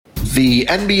The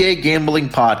NBA Gambling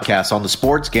Podcast on the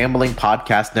Sports Gambling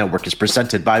Podcast Network is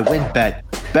presented by WynnBET.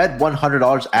 Bet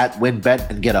 $100 at WynnBET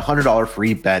and get a $100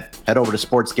 free bet. Head over to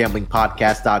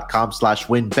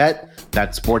sportsgamblingpodcast.com/WynnBET.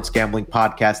 That's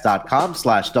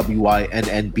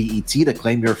sportsgamblingpodcast.com/WYNNBET to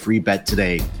claim your free bet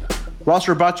today.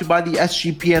 Roster brought to you by the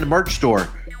SGPN merch store.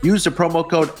 Use the promo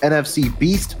code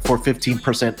NFCBEAST for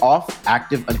 15% off,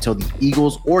 active until the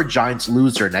Eagles or Giants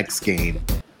lose their next game.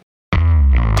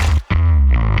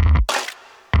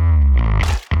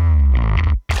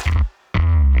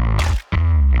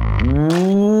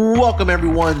 Welcome,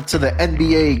 everyone, to the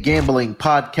NBA Gambling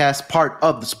Podcast, part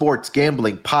of the Sports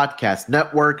Gambling Podcast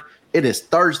Network. It is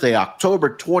Thursday,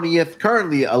 October 20th,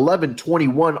 currently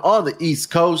 11:21 on the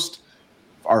East Coast.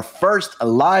 Our first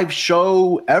live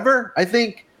show ever, I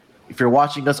think. If you're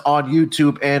watching us on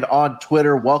YouTube and on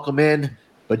Twitter, welcome in.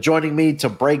 But joining me to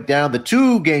break down the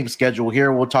two-game schedule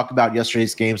here, we'll talk about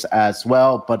yesterday's games as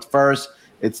well. But first,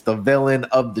 it's the villain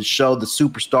of the show, the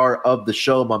superstar of the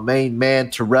show, my main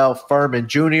man, Terrell Furman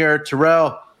Jr.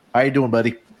 Terrell, how you doing,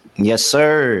 buddy? Yes,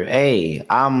 sir. Hey,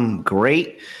 I'm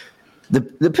great.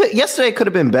 Yesterday could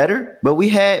have been better, but we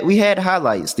had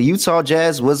highlights. The Utah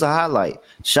Jazz was a highlight.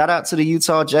 Shout out to the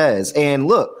Utah Jazz. And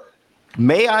look,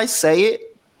 may I say it?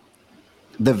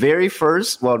 Second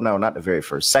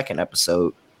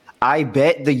episode, I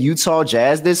bet the Utah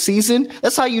Jazz this season.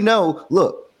 That's how you know,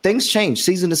 look, things change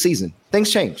season to season. Things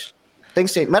change.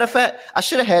 Matter of fact, I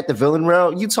should have had the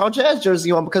Villanelle Utah Jazz jersey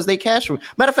on because they cashed me.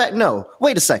 Matter of fact, no.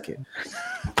 Wait a second.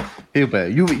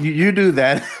 You do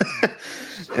that.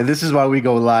 And this is why we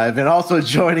go live. And also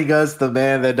joining us, the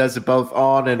man that does it both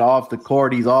on and off the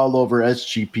court. He's all over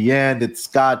SGPN. It's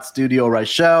Scott Studio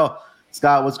Reichel.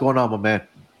 Scott, what's going on, my man?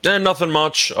 Nothing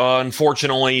much.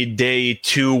 Unfortunately, day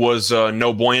two was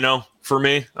no bueno for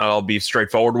me. I'll be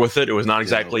straightforward with it. It was not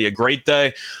exactly a great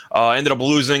day. Ended up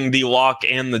losing the lock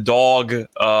and the dog.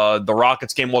 The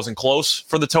Rockets game wasn't close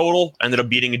for the total. Ended up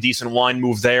beating a decent line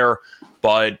move there.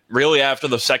 But really, after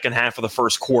the second half of the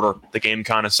first quarter, the game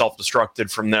kind of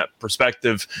self-destructed from that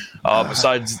perspective.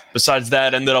 Besides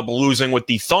that, ended up losing with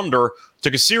the Thunder.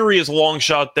 Took a serious long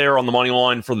shot there on the money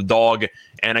line for the dog.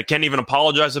 And I can't even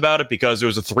apologize about it because it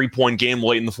was a 3-point game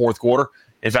late in the fourth quarter.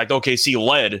 In fact, OKC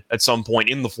led at some point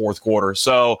in the fourth quarter.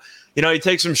 So, you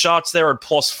take some shots there at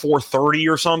plus 430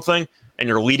 or something, and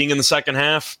you're leading in the second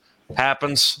half.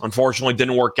 Happens. Unfortunately,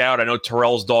 didn't work out. I know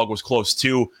Terrell's dog was close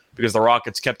too because the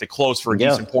Rockets kept it close for a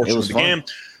decent portion of the game.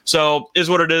 So, is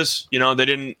what it is. They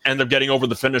didn't end up getting over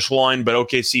the finish line, but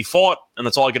OKC fought, and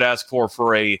that's all I could ask for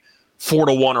a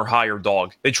 4-1 or higher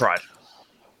dog. They tried.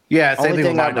 Yeah, same only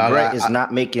thing I regret is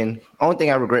not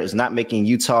making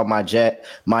Utah my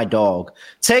dog.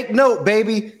 Take note,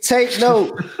 baby. Take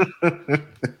note.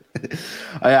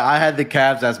 I had the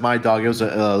Cavs as my dog. It was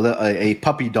a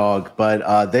puppy dog,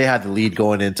 but they had the lead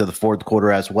going into the fourth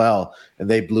quarter as well, and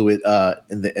they blew it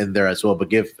in there as well. But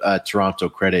give Toronto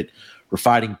credit for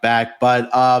fighting back. But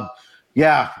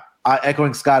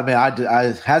echoing Scott, man,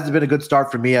 it hasn't been a good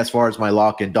start for me as far as my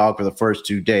lock and dog for the first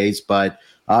 2 days, but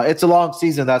it's a long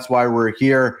season. That's why we're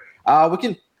here. We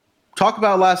can talk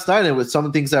about last night and with some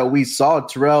of the things that we saw.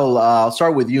 Terrell, I'll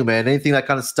start with you, man. Anything that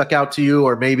kind of stuck out to you,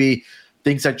 or maybe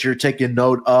things that you're taking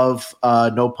note of?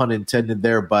 No pun intended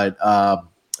there, but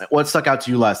what stuck out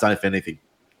to you last night, if anything?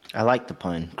 I like the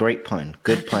pun. Great pun.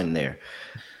 Good pun there.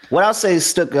 What I'll say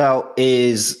stuck out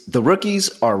is the rookies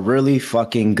are really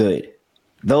fucking good.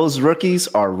 Those rookies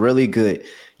are really good.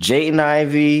 Jaden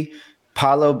Ivey,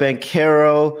 Paolo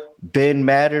Banchero, Ben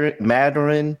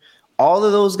Mathurin, all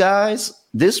of those guys,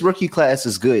 this rookie class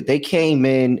is good. They came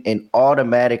in and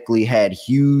automatically had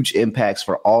huge impacts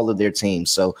for all of their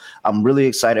teams. So I'm really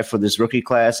excited for this rookie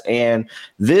class. And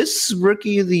this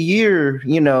rookie of the year,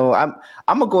 I'm going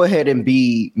to go ahead and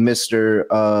be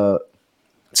Mr.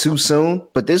 Too soon.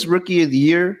 But this rookie of the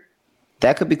year,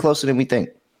 that could be closer than we think.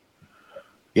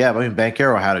 Yeah,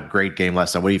 Banchero had a great game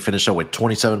last night. He finished up with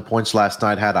 27 points last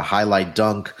night, had a highlight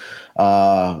dunk,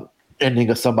 ending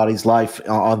of somebody's life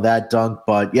on that dunk.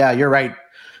 But yeah, you're right.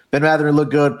 Ben Mathurin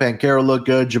looked good. Banchero looked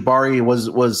good. Jabari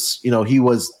was he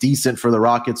was decent for the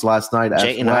Rockets last night as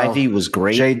Jaden well. Ivey was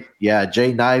great.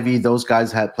 Jaden Ivey, those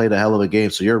guys had played a hell of a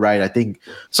game. So you're right. I think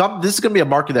this is going to be a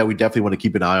market that we definitely want to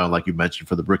keep an eye on, like you mentioned,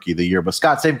 for the rookie of the year. But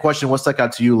Scott, same question. What stuck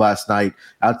out to you last night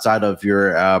outside of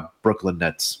your Brooklyn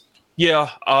Nets? Yeah,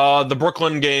 the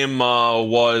Brooklyn game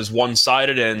was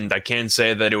one-sided, and I can't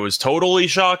say that it was totally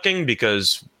shocking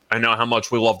because I know how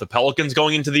much we love the Pelicans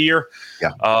going into the year.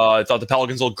 Yeah. I thought the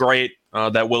Pelicans looked great.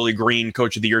 That Willie Green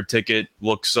Coach of the Year ticket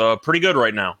looks pretty good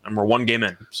right now, and we're one game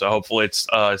in. So hopefully it's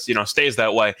stays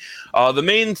that way. The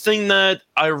main thing that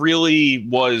I really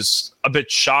was a bit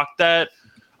shocked at,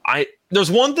 there's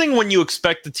one thing when you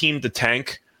expect the team to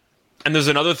tank, and there's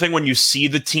another thing when you see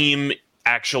the team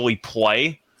actually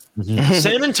play.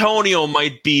 San Antonio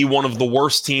might be one of the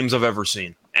worst teams I've ever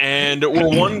seen. And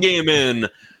we're one game in.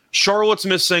 Charlotte's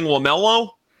missing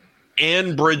LaMelo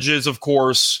and Bridges, of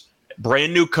course,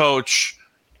 brand new coach,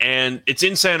 and it's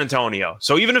in San Antonio.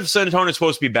 So even if San Antonio is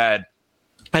supposed to be bad,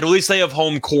 at least they have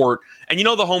home court. And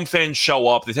the home fans show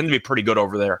up. They tend to be pretty good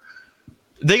over there.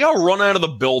 They got run out of the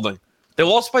building. They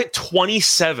lost by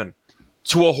 27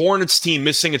 to a Hornets team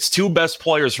missing its two best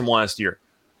players from last year.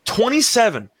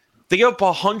 27. They gave up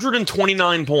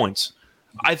 129 points.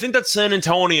 I think that San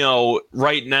Antonio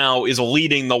right now is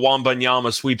leading the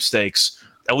Wembanyama sweepstakes,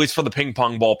 at least for the ping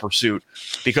pong ball pursuit.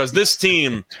 Because this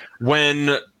team,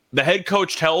 when the head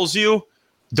coach tells you,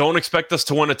 don't expect us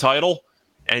to win a title,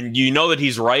 and you know that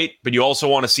he's right, but you also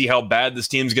want to see how bad this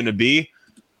team's going to be,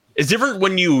 it's different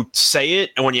when you say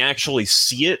it and when you actually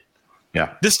see it.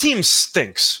 Yeah. This team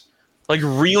stinks. Like,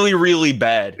 really, really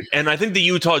bad. And I think the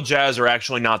Utah Jazz are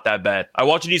actually not that bad. I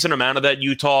watched a decent amount of that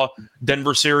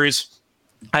Utah-Denver series.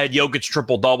 I had Jokic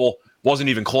triple-double. Wasn't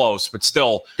even close, but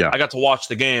still, I got to watch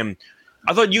the game.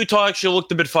 I thought Utah actually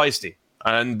looked a bit feisty.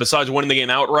 And besides winning the game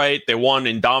outright, they won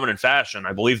in dominant fashion.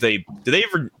 I believe did they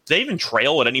even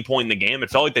trail at any point in the game? It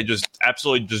felt like they just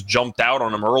absolutely just jumped out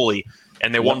on them early,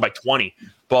 and they won by 20.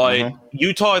 But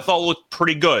Utah, I thought, looked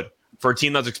pretty good for a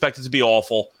team that's expected to be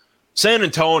awful. San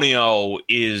Antonio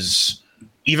is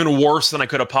even worse than I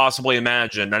could have possibly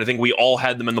imagined. And I think we all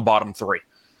had them in the bottom three.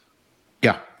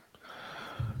 Yeah.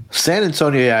 San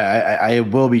Antonio, I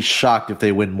will be shocked if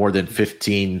they win more than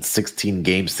 15, 16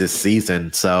 games this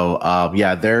season. So,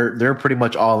 they're pretty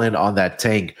much all in on that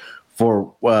tank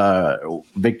for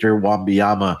Victor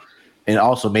Wembanyama. And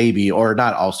also maybe, or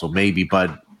not also maybe,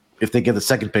 but if they get the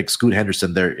second pick, Scoot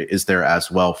Henderson is there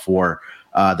as well for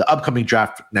the upcoming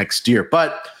draft next year.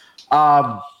 But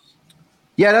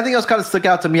nothing else kind of stuck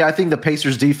out to me. I think the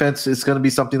Pacers defense is going to be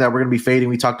something that we're going to be fading.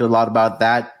 We talked a lot about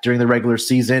that during the regular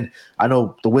season. I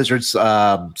know the Wizards,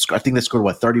 I think they scored,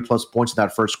 30-plus points in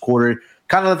that first quarter.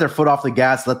 Kind of let their foot off the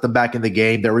gas, let them back in the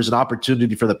game. There was an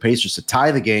opportunity for the Pacers to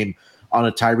tie the game on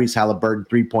a Tyrese Halliburton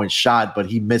three-point shot, but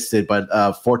he missed it. But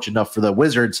fortunate enough for the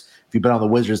Wizards, if you've been on the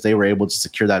Wizards, they were able to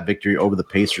secure that victory over the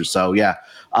Pacers. So,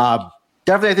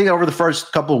 definitely, I think over the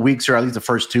first couple of weeks, or at least the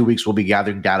first 2 weeks, we'll be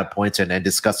gathering data points and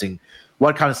discussing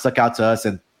what kind of stuck out to us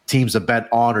and teams to bet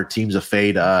on or teams to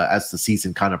fade as the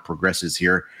season kind of progresses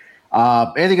here.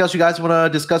 Anything else you guys want to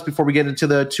discuss before we get into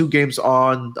the two games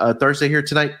on Thursday here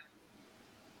tonight?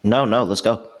 No, let's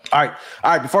go. All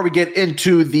right. Before we get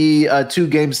into the two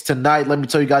games tonight, let me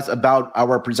tell you guys about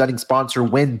our presenting sponsor,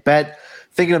 WynnBET.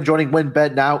 Thinking of joining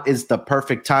WynnBET now is the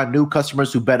perfect time. New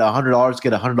customers who bet $100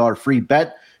 get a $100 free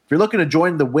bet. If you're looking to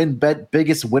join the WynnBET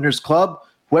Biggest Winners Club,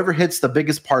 whoever hits the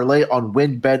biggest parlay on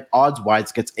WynnBET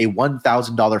odds-wise gets a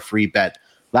 $1,000 free bet.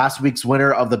 Last week's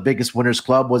winner of the Biggest Winners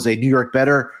Club was a New York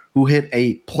bettor who hit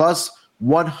a plus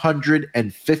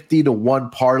 150 to 1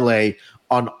 parlay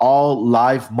on all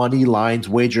live money lines,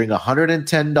 wagering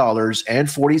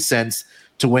 $110.40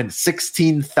 to win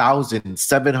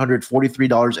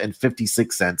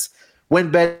 $16,743.56.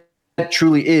 WynnBET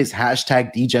truly is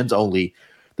 #DGens only.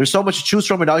 There's so much to choose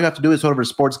from, and all you have to do is head over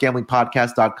to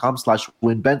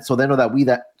sportsgamblingpodcast.com/WynnBET so they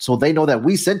know that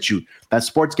we sent you. That's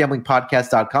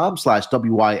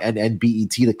sportsgamblingpodcast.com/WYNNBET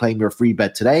to claim your free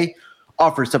bet today.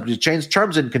 Offer subject to change.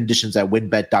 Terms and conditions at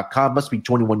wynnbet.com. Must be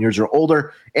 21 years or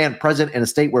older and present in a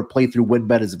state where playthrough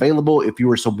WynnBET is available. If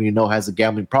you or someone you know has a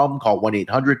gambling problem, call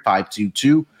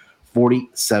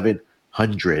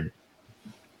 1-800-522-4700.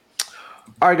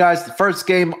 All right, guys, the first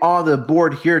game on the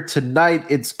board here tonight,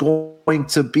 it's going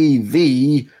to be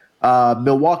the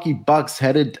Milwaukee Bucks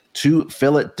headed to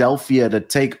Philadelphia to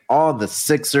take on the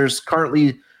Sixers.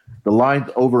 Currently, the line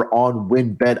over on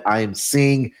WynnBET, I am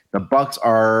seeing the Bucks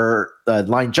are the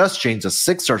line just changed. The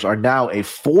Sixers are now a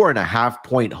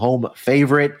 4.5-point home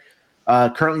favorite.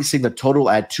 Currently seeing the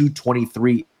total at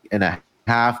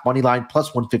 223.5 money line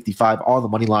plus 155 on the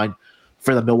money line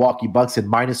for the Milwaukee Bucks and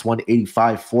minus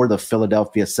 185 for the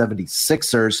Philadelphia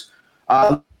 76ers.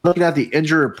 Looking at the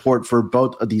injury report for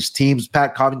both of these teams,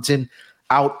 Pat Connaughton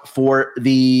out for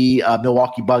the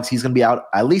Milwaukee Bucks. He's going to be out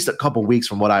at least a couple weeks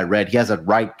from what I read. He has a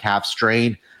right calf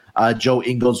strain. Joe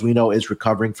Ingles, we know, is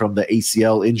recovering from the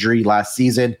ACL injury last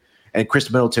season. And Chris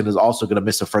Middleton is also going to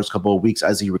miss the first couple of weeks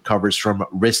as he recovers from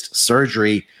wrist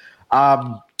surgery.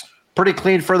 Per pretty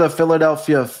clean for the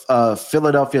Philadelphia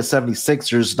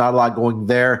 76ers. Not a lot going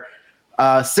there.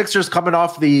 Sixers coming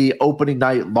off the opening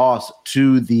night loss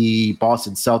to the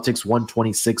Boston Celtics,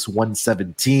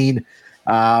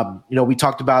 126-117. We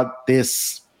talked about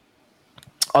this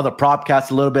on the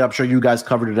Propcast a little bit. I'm sure you guys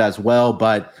covered it as well.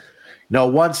 But,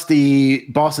 once the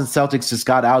Boston Celtics just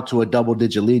got out to a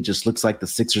double-digit lead, just looks like the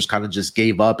Sixers kind of just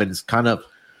gave up, and it's kind of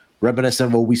reminiscent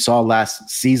of what we saw last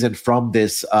season from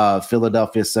this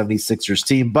Philadelphia 76ers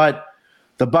team. But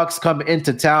the Bucks come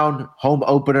into town, home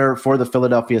opener for the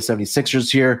Philadelphia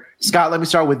 76ers here. Scott, let me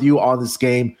start with you on this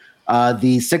game.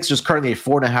 The Sixers currently a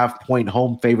 4.5-point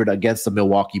home favorite against the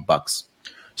Milwaukee Bucks.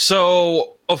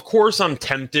 So, of course, I'm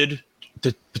tempted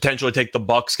to potentially take the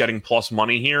Bucks getting plus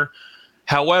money here.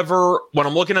 However, when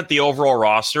I'm looking at the overall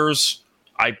rosters,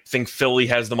 I think Philly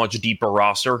has the much deeper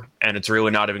roster, and it's really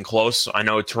not even close. I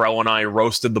know Terrell and I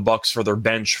roasted the Bucks for their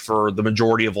bench for the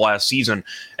majority of last season,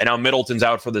 and now Middleton's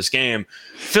out for this game.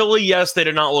 Philly, yes, they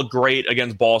did not look great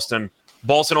against Boston.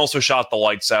 Boston also shot the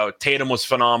lights out. Tatum was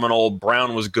phenomenal.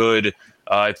 Brown was good.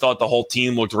 I thought the whole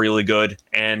team looked really good,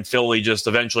 and Philly just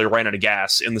eventually ran out of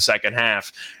gas in the second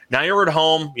half. Now you're at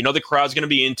home. The crowd's going to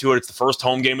be into it. It's the first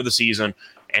home game of the season,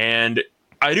 and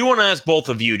I do want to ask both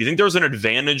of you, do you think there's an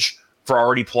advantage for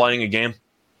already playing a game?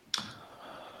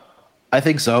 I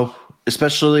think so,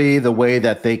 especially the way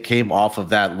that they came off of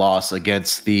that loss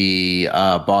against the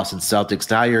Boston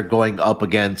Celtics. Now you're going up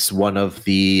against one of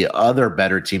the other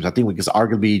better teams. I think we could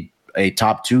arguably a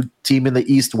top 2 team in the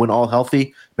East when all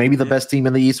healthy, maybe the best team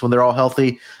in the East when they're all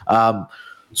healthy. So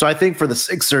I think for the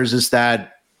Sixers is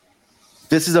that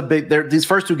this is a big. These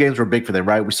first 2 games were big for them,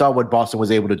 right? We saw what Boston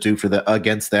was able to do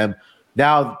against them.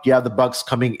 Now you have the Bucks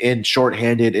coming in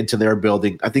shorthanded into their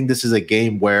building. I think this is a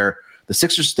game where the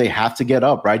Sixers, they have to get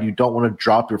up, right? You don't want to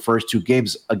drop your first 2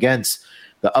 games against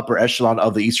the upper echelon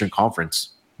of the Eastern Conference.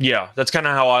 Yeah, that's kind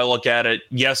of how I look at it.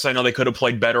 Yes, I know they could have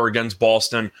played better against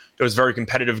Boston. It was a very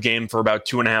competitive game for about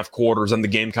 2.5 quarters, and the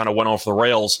game kind of went off the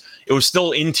rails. It was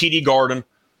still in TD Garden.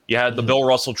 You had the Bill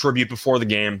Russell tribute before the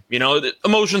game. The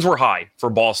emotions were high for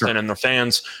Boston and their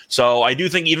fans. So I do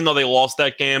think even though they lost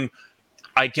that game,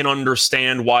 I can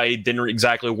understand why it didn't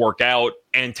exactly work out,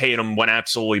 and Tatum went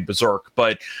absolutely berserk.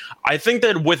 But I think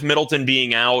that with Middleton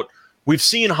being out, we've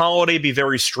seen Holiday be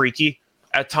very streaky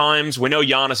at times. We know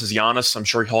Giannis is Giannis. I'm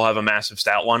sure he'll have a massive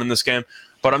stat line in this game.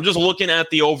 But I'm just looking at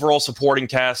the overall supporting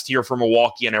cast here for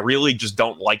Milwaukee, and I really just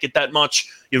don't like it that much.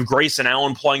 You have Grayson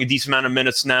Allen playing a decent amount of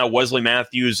minutes now. Wesley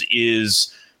Matthews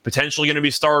is potentially going to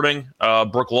be starting.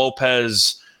 Brook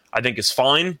Lopez, I think, is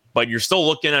fine, but you're still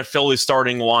looking at Philly's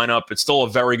starting lineup. It's still a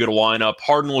very good lineup.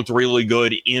 Harden looked really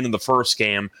good in the first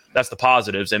game. That's the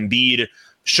positives. Embiid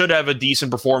should have a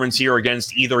decent performance here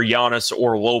against either Giannis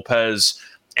or Lopez.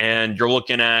 And you're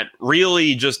looking at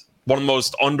really just one of the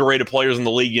most underrated players in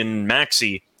the league in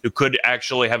Maxey, who could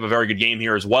actually have a very good game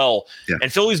here as well. Yeah.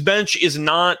 And Philly's bench is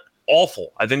not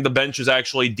awful. I think the bench is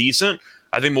actually decent.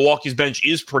 I think Milwaukee's bench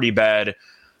is pretty bad.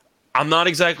 I'm not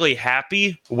exactly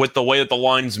happy with the way that the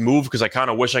lines move because I kind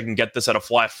of wish I can get this at a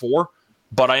flat 4,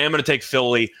 but I am going to take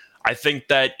Philly. I think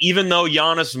that even though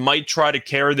Giannis might try to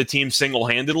carry the team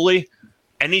single-handedly,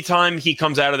 anytime he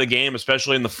comes out of the game,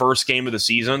 especially in the first game of the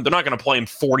season, they're not going to play him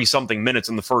 40-something minutes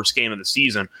in the first game of the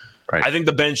season. Right. I think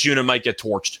the bench unit might get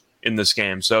torched in this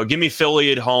game. So give me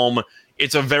Philly at home.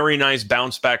 It's a very nice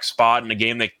bounce-back spot in a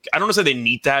game that I don't want to say they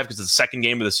need to have because it's the second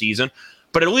game of the season,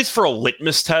 but at least for a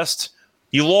litmus test,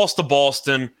 you lost to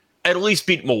Boston, at least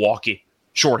beat Milwaukee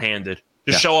shorthanded.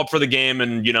 Just show up for the game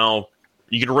and, you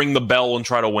can ring the bell and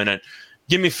try to win it.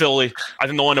 Give me Philly. I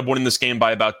think they'll end up winning this game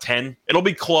by about 10. It'll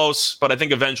be close, but I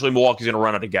think eventually Milwaukee's going to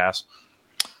run out of gas.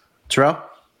 Terrell?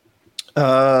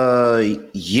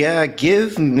 Yeah,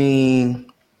 give me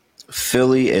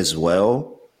Philly as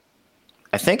well.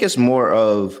 I think it's more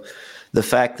of the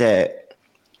fact that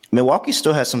Milwaukee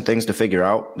still has some things to figure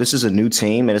out. This is a new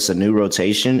team and it's a new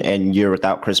rotation, and you're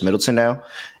without Chris Middleton now.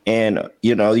 And,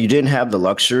 you didn't have the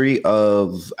luxury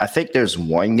of, I think there's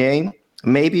one game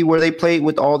maybe where they played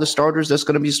with all the starters that's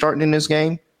going to be starting in this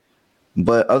game.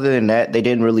 But other than that, they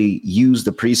didn't really use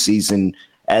the preseason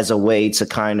as a way to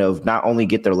kind of not only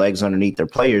get their legs underneath their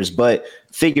players, but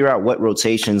figure out what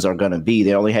rotations are going to be.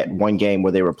 They only had one game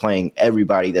where they were playing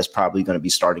everybody that's probably going to be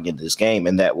starting in this game,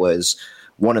 and that was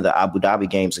one of the Abu Dhabi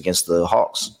games against the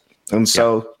Hawks. And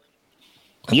so,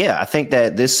 I think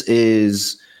that this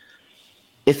is –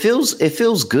 it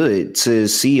feels good to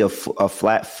see a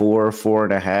flat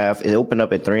 4.5. It opened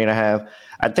up at 3.5.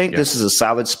 I think this is a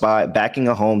solid spot backing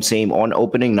a home team on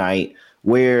opening night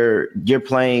where you're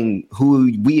playing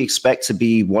who we expect to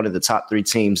be one of the top 3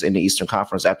 teams in the Eastern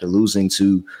Conference after losing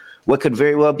to what could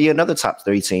very well be another top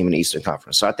 3 team in the Eastern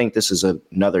Conference. So I think this is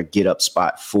another get-up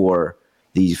spot for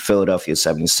the Philadelphia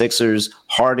 76ers.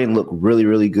 Harden looked really,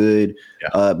 really good.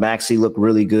 Yeah. Maxey looked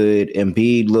really good.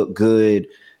 Embiid looked good.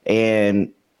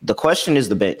 And the question is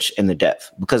the bench and the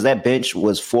depth, because that bench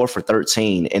was 4 for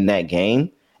 13 in that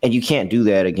game, and you can't do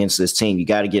that against this team. You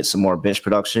got to get some more bench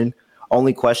production.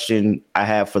 Only question I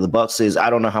have for the Bucks is I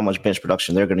don't know how much bench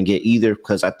production they're going to get either,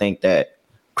 because I think that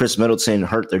Chris Middleton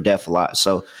hurt their depth a lot.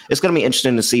 So it's going to be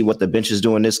interesting to see what the bench is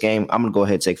doing this game. I'm going to go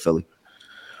ahead and take Philly.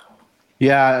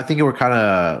 Yeah, I think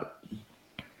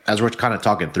as we're kind of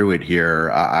talking through it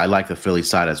here, I like the Philly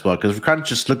side as well, because we kind of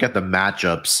just look at the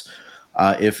matchups.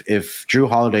 If Drew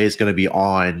Holiday is going to be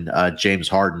on James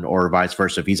Harden, or vice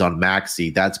versa, if he's on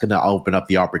Maxey, that's going to open up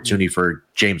the opportunity for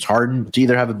James Harden to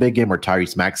either have a big game or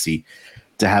Tyrese Maxey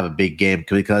to have a big game,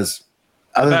 because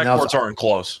other than backcourts aren't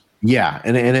close. Yeah,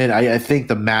 and I think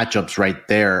the matchups right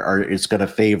there it's going to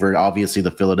favor, obviously, the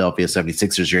Philadelphia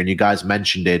 76ers here. And you guys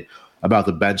mentioned it about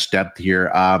the bench depth here.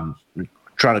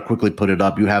 Trying to quickly put it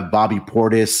up. You have Bobby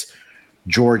Portis,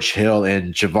 George Hill,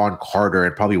 and Javon Carter,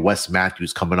 and probably Wes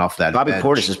Matthews coming off that Bobby bench.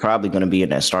 Portis is probably going to be in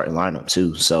that starting lineup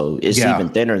too, so it's even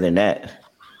thinner than that.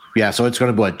 Yeah, so it's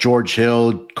going to be George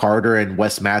Hill, Carter, and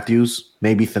Wes Matthews,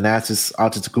 maybe Thanasis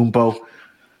Antetokounmpo,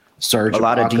 Serge A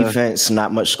lot Ibaka. of defense,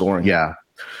 not much scoring. Yeah.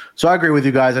 So I agree with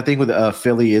you guys. I think with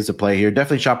Philly is a play here.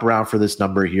 Definitely shop around for this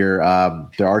number here.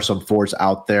 There are some 4s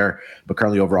out there, but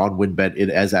currently over on WinBet, it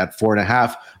is at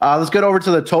 4.5. Let's get over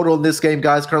to the total in this game,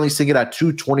 guys. Currently seeing it at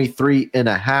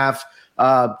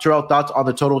 223.5. Terrell, thoughts on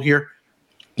the total here?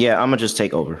 Yeah, I'm gonna just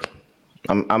take over.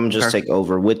 I'm gonna just take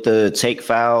over with the take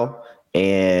foul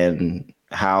and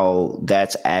how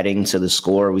that's adding to the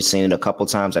score. We've seen it a couple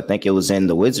times. I think it was in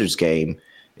the Wizards game.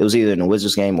 It was either in the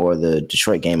Wizards game or the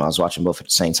Detroit game. I was watching both at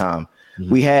the same time.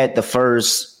 Mm-hmm. We had the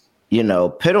first,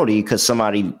 penalty because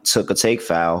somebody took a take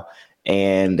foul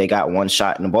and they got one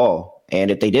shot in the ball.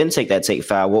 And if they didn't take that take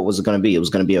foul, what was it going to be? It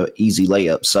was going to be an easy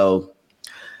layup. So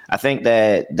I think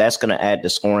that's going to add to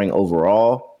scoring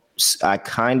overall. I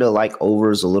kind of like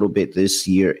overs a little bit this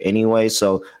year anyway.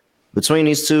 So between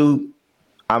these two,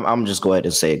 I'm just go ahead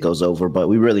and say it goes over, but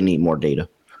we really need more data.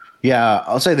 Yeah,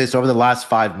 I'll say this. Over the last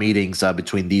 5 meetings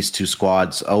between these two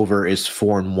squads, over is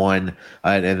 4-1,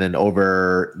 and then the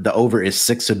over is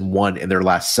 6-1 in their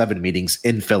last 7 meetings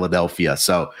in Philadelphia.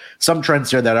 So some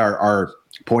trends here that are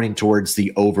pointing towards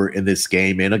the over in this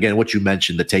game. And again, what you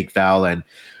mentioned, the take foul and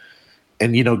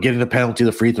getting the penalty,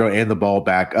 the free throw, and the ball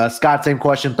back. Scott, same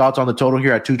question. Thoughts on the total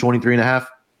here at 223.5?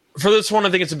 For this one,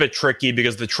 I think it's a bit tricky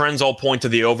because the trends all point to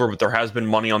the over, but there has been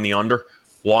money on the under.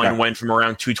 Line went from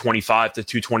around 225 to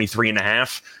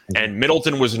 223.5, and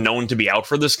Middleton was known to be out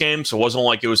for this game, so it wasn't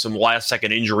like it was some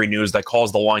last-second injury news that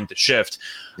caused the line to shift.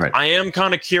 Right. I am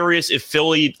kind of curious if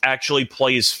Philly actually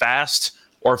plays fast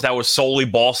or if that was solely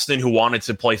Boston who wanted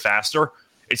to play faster.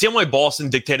 It seemed like Boston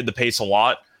dictated the pace a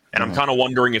lot, and I'm kind of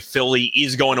wondering if Philly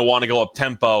is going to want to go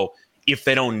up-tempo if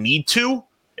they don't need to.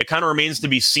 It kind of remains to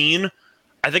be seen.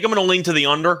 I think I'm going to lean to the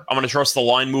under. I'm going to trust the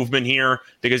line movement here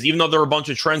because even though there are a bunch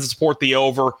of trends that support the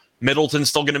over,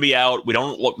 Middleton's still going to be out. We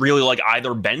don't really like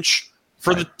either bench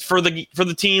for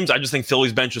the teams. I just think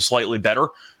Philly's bench is slightly better,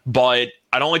 but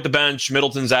I don't like the bench.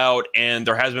 Middleton's out, and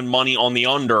there has been money on the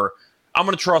under. I'm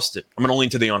going to trust it. I'm going to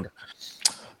lean to the under.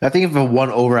 I think if a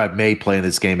one over I may play in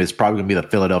this game is probably going to be the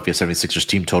Philadelphia 76ers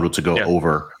team total to go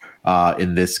over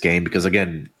in this game because,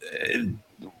 again,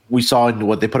 we saw in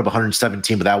what they put up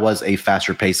 117, but that was a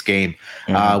faster paced game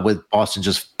with Boston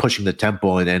just pushing the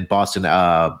tempo and Boston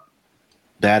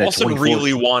Boston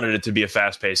really wanted it to be a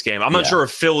fast paced game. I'm not sure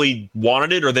if Philly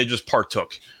wanted it or they just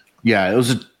partook. Yeah, it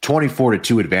was a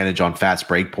 24-2 advantage on fast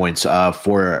break points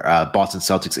for Boston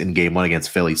Celtics in game 1 against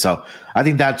Philly. So I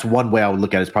think that's one way I would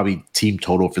look at it. It's probably team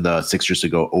total for the Sixers to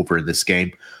go over in this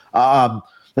game.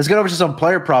 Let's get over to some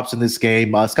player props in this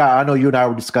game. Scott, I know you and I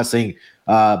were discussing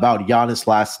about Giannis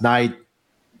last night.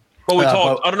 Well, we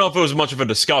talked. I don't know if it was much of a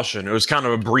discussion. It was kind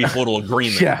of a brief little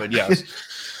agreement, but yes.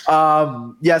 So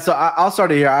I'll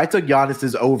start it here. I took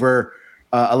Giannis's over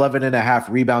 11.5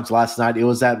 rebounds last night. It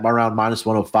was at around minus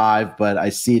 105, but I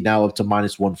see it now up to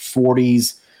minus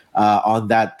 140s on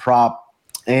that prop.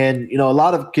 And, a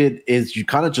lot of it is you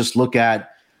kind of just look at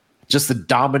just the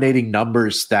dominating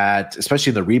numbers that,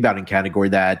 especially in the rebounding category,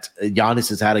 that Giannis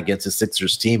has had against the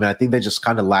Sixers team. And I think they just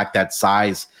kind of lack that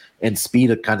size and speed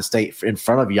to kind of stay in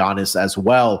front of Giannis as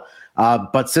well.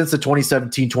 But since the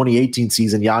 2017-2018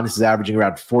 season, Giannis is averaging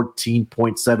around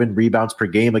 14.7 rebounds per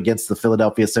game against the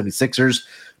Philadelphia 76ers.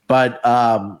 But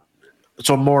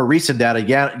so more recent data,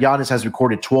 Giannis has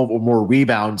recorded 12 or more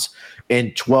rebounds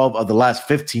in 12 of the last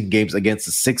 15 games against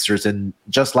the Sixers. And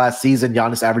just last season,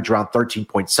 Giannis averaged around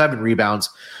 13.7 rebounds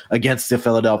against the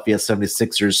Philadelphia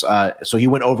 76ers. So he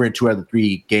went over in 2 out of the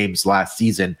 3 games last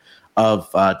season of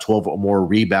 12 or more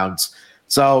rebounds.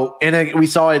 So, and we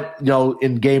saw it,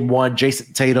 in game 1,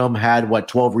 Jason Tatum had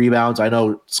 12 rebounds. I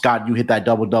know, Scott, you hit that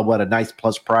double-double at a nice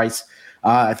plus price.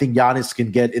 I think Giannis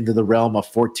can get into the realm of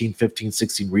 14, 15,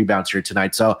 16 rebounds here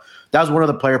tonight. So that was one of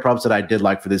the player props that I did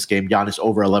like for this game. Giannis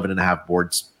over 11.5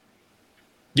 boards.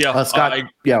 Yeah, Scott.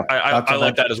 I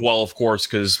like that as well, of course,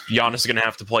 because Giannis is going to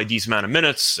have to play a decent amount of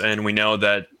minutes, and we know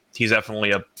that he's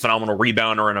definitely a phenomenal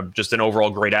rebounder and just an overall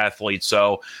great athlete.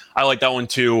 So I like that one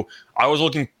too. I was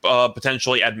looking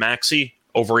potentially at Maxey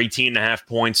over 18.5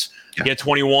 points. He had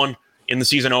 21 in the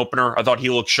season opener. I thought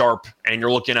he looked sharp, and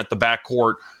you're looking at the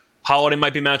backcourt. Holiday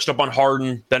might be matched up on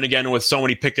Harden. Then again, with so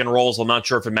many pick and rolls, I'm not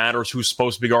sure if it matters who's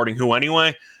supposed to be guarding who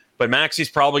anyway. But Maxey's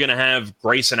probably going to have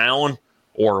Grayson Allen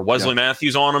or Wesley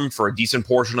Matthews on him for a decent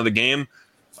portion of the game.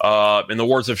 In the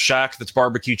words of Shaq, that's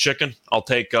barbecue chicken. I'll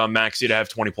take Maxey to have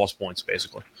 20-plus points,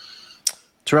 basically.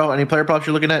 Terrell, any player props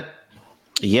you're looking at?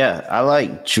 Yeah, I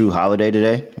like Jrue Holiday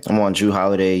today. I'm on Jrue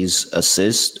Holiday's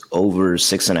assist over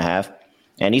 6.5.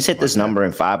 And he's hit this number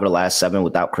in 5 of the last 7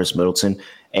 without Chris Middleton.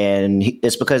 And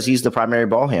it's because he's the primary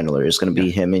ball handler. It's going to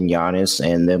be him and Giannis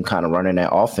and them kind of running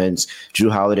that offense. Jrue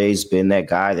Holiday's been that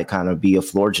guy that kind of be a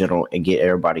floor general and get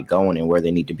everybody going and where they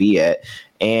need to be at.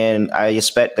 And I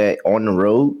expect that on the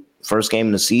road, first game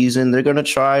of the season, they're going to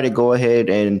try to go ahead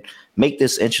and make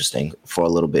this interesting for a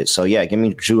little bit. So, yeah, give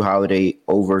me Jrue Holiday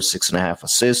over 6.5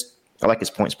 assists. I like his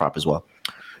points prop as well.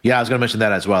 Yeah, I was going to mention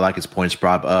that as well. I like his points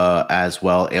prop as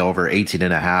well, over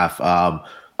 18.5.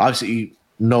 Obviously,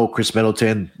 no Chris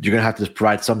Middleton. You're going to have to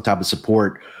provide some type of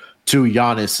support to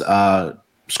Giannis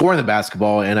scoring the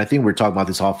basketball. And I think we're talking about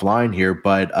this offline here,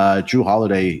 but Jrue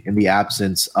Holiday, in the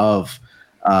absence of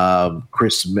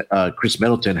Chris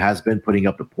Middleton, has been putting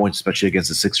up the points, especially against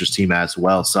the Sixers team as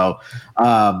well. So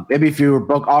maybe if your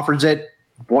book offers it,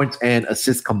 points and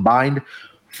assists combined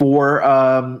for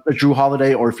Jrue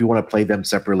Holiday, or if you want to play them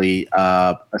separately,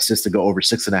 assists to go over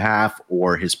 6.5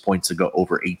 or his points to go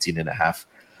over 18.5.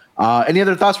 Any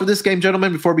other thoughts for this game,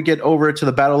 gentlemen, before we get over to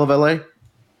the Battle of LA?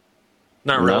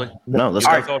 Not really. No, let's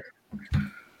go.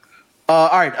 All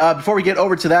right. Before we get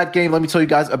over to that game, let me tell you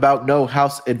guys about No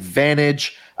House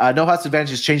Advantage. No House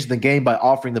Advantage is changing the game by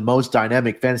offering the most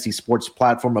dynamic fantasy sports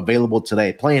platform available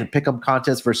today. Play in pick'em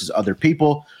contests versus other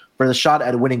people for the shot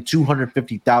at winning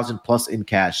 $250,000 plus in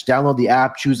cash. Download the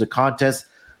app, choose a contest,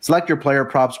 select your player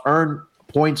props, earn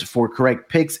points for correct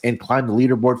picks, and climb the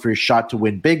leaderboard for your shot to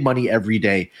win big money every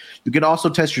day. You can also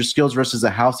test your skills versus a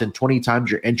house and 20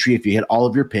 times your entry if you hit all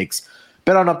of your picks.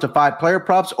 Bet on up to 5 player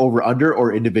props, over, under,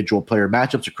 or individual player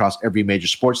matchups across every major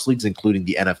sports leagues, including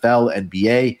the NFL,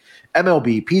 NBA,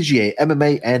 MLB, PGA,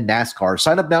 MMA, and NASCAR.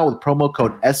 Sign up now with promo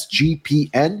code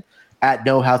SGPN at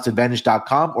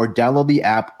nohouseadvantage.com or download the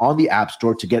app on the App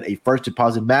Store to get a first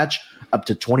deposit match up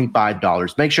to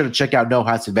 $25. Make sure to check out No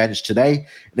House Advantage today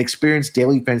and experience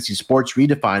daily fantasy sports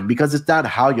redefined, because it's not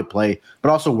how you play, but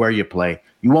also where you play.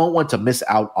 You won't want to miss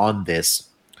out on this.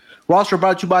 We're also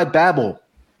brought to you by Babbel.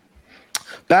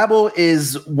 Babbel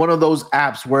is one of those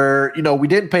apps where, we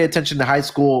didn't pay attention to high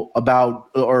school about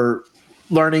or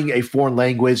learning a foreign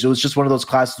language. It was just one of those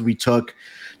classes we took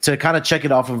to kind of check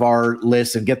it off of our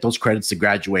list and get those credits to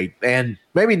graduate. And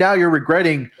maybe now you're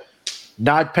regretting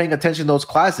not paying attention to those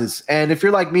classes. And if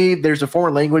you're like me, there's a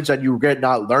foreign language that you regret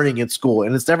not learning in school,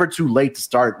 and it's never too late to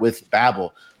start with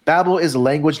Babbel. Babbel is a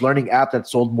language learning app that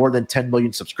sold more than 10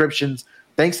 million subscriptions.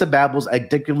 Thanks to Babbel's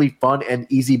addictively fun and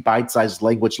easy bite-sized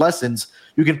language lessons,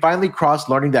 you can finally cross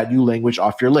learning that new language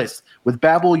off your list. With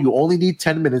Babbel, you only need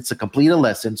 10 minutes to complete a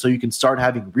lesson, so you can start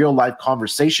having real-life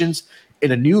conversations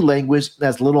in a new language in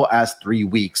as little as 3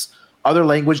 weeks. Other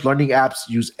language learning apps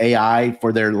use AI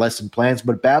for their lesson plans,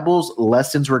 but Babbel's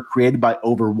lessons were created by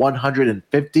over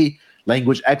 150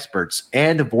 language experts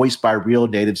and voiced by real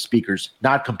native speakers,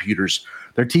 not computers.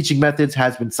 Their teaching methods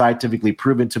has been scientifically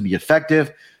proven to be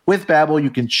effective. With Babbel, you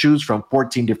can choose from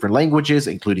 14 different languages,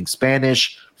 including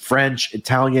Spanish, French,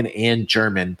 Italian, and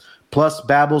German. Plus,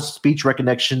 Babbel's speech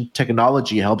recognition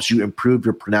technology helps you improve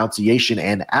your pronunciation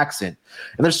and accent.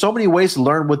 And there's so many ways to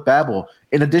learn with Babbel.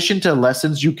 In addition to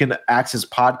lessons, you can access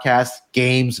podcasts,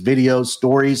 games, videos,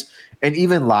 stories, and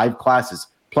even live classes.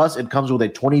 Plus, it comes with a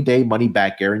 20-day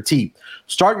money-back guarantee.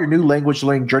 Start your new language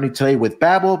learning journey today with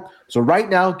Babbel. So right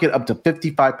now, get up to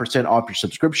 55% off your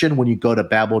subscription when you go to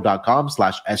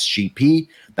babbel.com/SGP.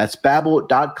 That's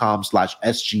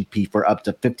babbel.com/SGP for up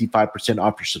to 55%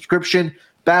 off your subscription.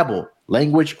 Babbel,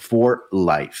 language for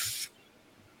life.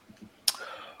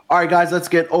 All right, guys, let's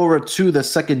get over to the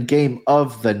second game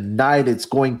of the night. It's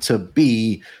going to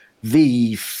be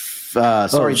the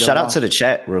shout out to the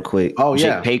chat real quick. Oh,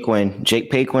 yeah.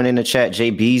 Jake Paquin in the chat. Jay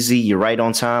Beezy, you're right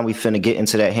on time. We finna get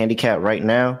into that handicap right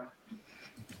now.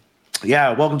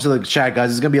 Yeah, welcome to the chat,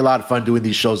 guys. It's going to be a lot of fun doing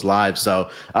these shows live. So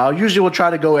usually we'll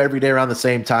try to go every day around the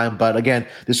same time. But again,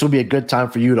 this will be a good time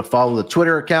for you to follow the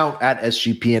Twitter account at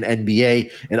SGP and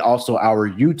NBA and also our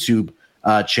YouTube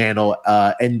channel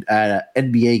and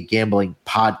NBA Gambling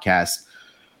Podcast.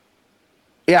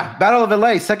 Yeah, Battle of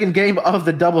LA, second game of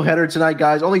the doubleheader tonight,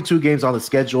 guys. Only 2 games on the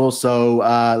schedule. So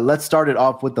let's start it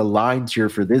off with the lines here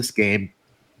for this game.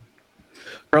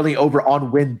 Currently over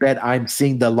on WinBet, I'm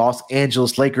seeing the Los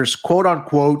Angeles Lakers, quote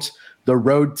unquote, the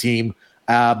road team,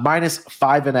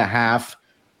 -5.5.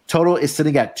 Total is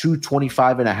sitting at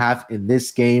 225.5 in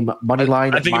this game. Money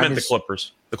line. I think you meant the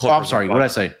Clippers. I'm sorry. What did I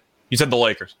say? You said the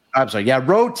Lakers. I'm sorry. Yeah,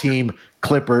 road team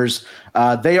Clippers.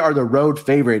 They are the road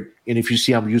favorite. And if you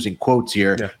see, I'm using quotes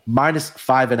here. Yeah.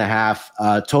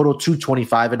 -5.5. Total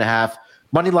 225.5.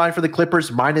 Money line for the Clippers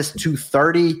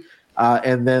 -230.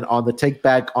 And then on the take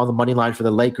back on the money line for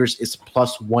the Lakers, it's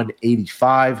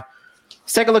 +185.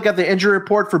 Let's take a look at the injury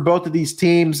report for both of these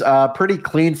teams. Pretty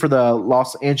clean for the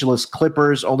Los Angeles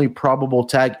Clippers. Only probable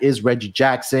tag is Reggie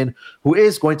Jackson, who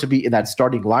is going to be in that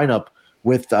starting lineup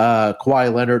with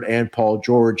Kawhi Leonard and Paul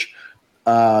George.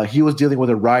 He was dealing with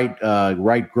a right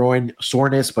groin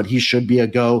soreness, but he should be a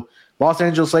go. Los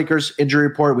Angeles Lakers injury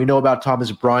report. We know about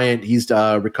Thomas Bryant. He's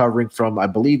recovering from, I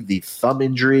believe, the thumb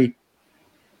injury.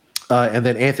 And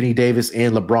then Anthony Davis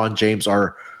and LeBron James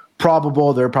are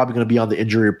probable. They're probably going to be on the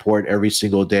injury report every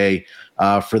single day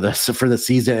for the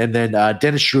season. And then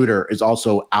Dennis Schroeder is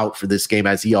also out for this game,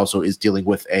 as he also is dealing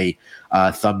with a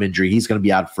thumb injury. He's going to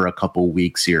be out for a couple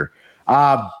weeks here.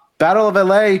 Battle of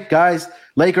LA, guys.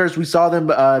 Lakers, we saw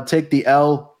them take the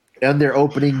L in their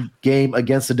opening game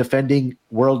against the defending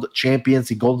world champions,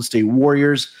 the Golden State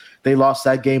Warriors. They lost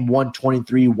that game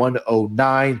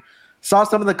 123-109. Saw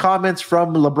some of the comments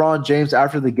from LeBron James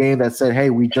after the game that said, hey,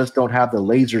 we just don't have the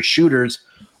laser shooters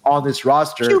on this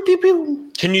roster. Pew, pew, pew.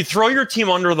 Can you throw your team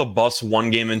under the bus one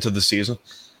game into the season?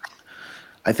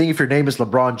 I think if your name is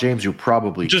LeBron James, you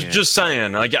probably just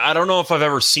saying. Like, I don't know if I've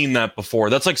ever seen that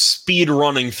before. That's like speed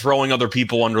running, throwing other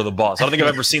people under the bus. I don't think I've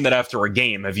ever seen that after a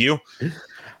game. Have you?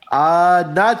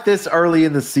 Not this early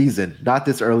in the season. But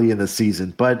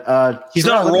he's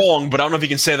not wrong, but I don't know if you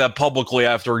can say that publicly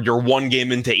after you're one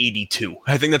game into 82.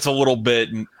 I think that's a little bit,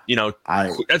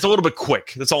 that's a little bit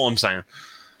quick. That's all I'm saying.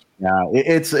 Yeah,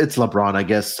 it's LeBron, I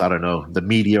guess. I don't know. The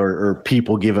media or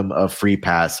people give him a free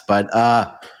pass. But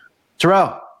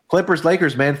Terrell, Clippers,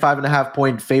 Lakers, man,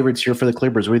 5.5-point favorites here for the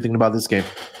Clippers. What are you thinking about this game?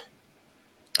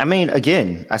 I mean,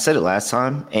 again, I said it last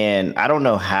time, and I don't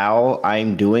know how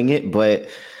I'm doing it, but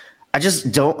I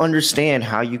just don't understand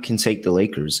how you can take the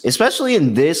Lakers, especially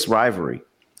in this rivalry.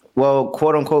 Well,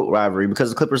 quote unquote rivalry, because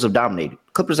the Clippers have dominated.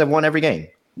 Clippers have won every game.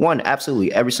 Won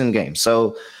absolutely every single game.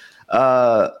 So,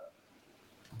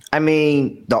 I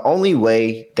mean, the only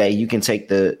way that you can take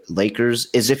the Lakers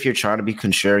is if you're trying to be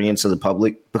contrarian to the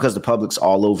public, because the public's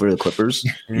all over the Clippers.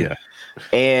 Yeah.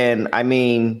 And I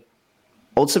mean,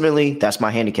 ultimately, that's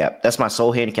my handicap. That's my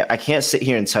sole handicap. I can't sit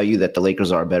here and tell you that the Lakers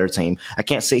are a better team. I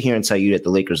can't sit here and tell you that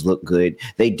the Lakers look good.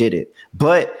 They did it.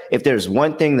 But if there's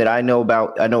one thing that I know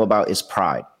about is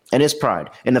pride. And it's pride.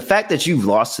 And the fact that you've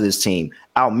lost to this team,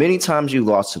 how many times you've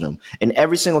lost to them, and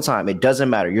every single time, it doesn't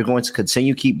matter. You're going to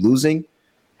continue keep losing.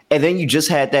 And then you just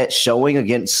had that showing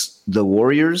against the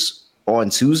Warriors on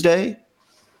Tuesday.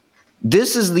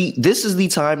 This is the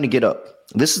time to get up.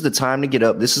 This is the time to get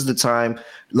up. This is the time.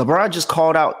 LeBron just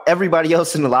called out everybody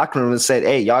else in the locker room and said,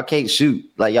 hey, y'all can't shoot.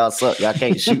 Like, y'all suck. Y'all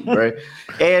can't shoot, bro.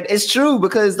 And it's true,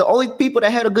 because the only people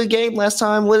that had a good game last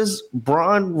time was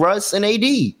Bron, Russ, and AD.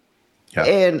 Yeah.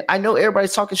 And I know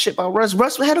everybody's talking shit about Russ.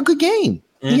 Russ had a good game.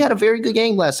 He had a very good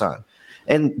game last time.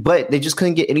 But they just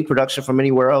couldn't get any production from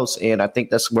anywhere else. And I think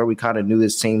that's where we kind of knew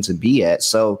this team to be at.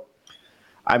 So,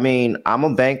 I mean, I'm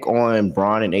a bank on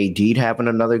Bron and AD having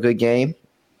another good game.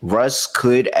 Russ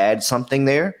could add something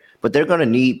there, but they're going to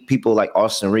need people like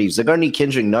Austin Reeves. They're going to need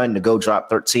Kendrick Nunn to go drop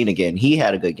 13 again. He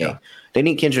had a good game. Yeah. They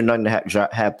need Kendrick Nunn to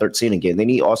have 13 again. They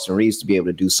need Austin Reeves to be able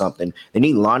to do something. They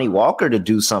need Lonnie Walker to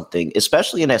do something,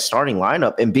 especially in that starting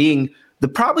lineup and being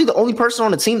probably the only person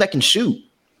on the team that can shoot.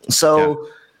 So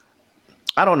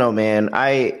I don't know, man.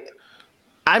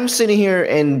 I'm sitting here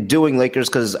and doing Lakers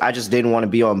because I just didn't want to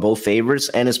be on both favorites,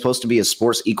 and it's supposed to be a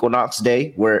sports equinox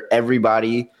day where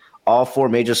all four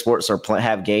major sports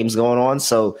have games going on.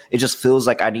 So it just feels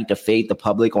like I need to fade the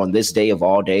public on this day of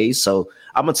all days. So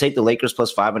I'm gonna take the Lakers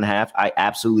plus 5.5. I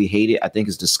absolutely hate it. I think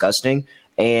it's disgusting,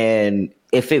 and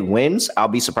if it wins, I'll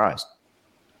be surprised.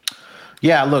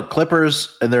 Yeah, look,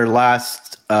 Clippers in their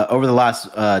over the last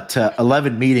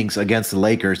 11 meetings against the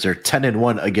Lakers, they're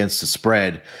 10-1 against the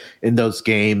spread in those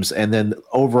games. And then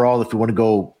overall, if you want to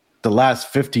go the last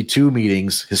 52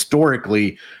 meetings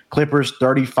historically, Clippers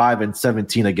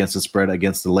 35-17 against the spread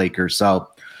against the Lakers. So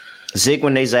zig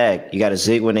when they zag. You got to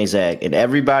zig when they zag. And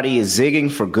everybody is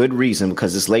zigging for good reason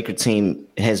because this Laker team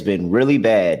has been really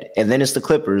bad. And then it's the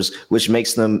Clippers, which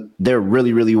makes they're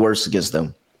really, really worse against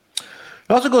them.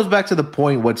 It also goes back to the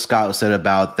point what Scott said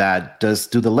about that.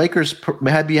 Do the Lakers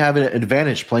maybe have an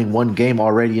advantage playing one game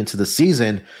already into the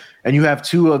season, and you have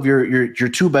two of your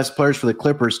two best players for the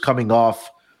Clippers coming off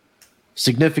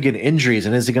significant injuries?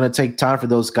 And is it going to take time for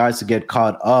those guys to get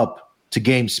caught up to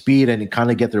game speed and kind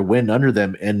of get their wind under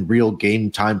them in real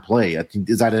game time play? I think,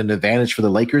 is that an advantage for the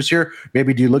Lakers here?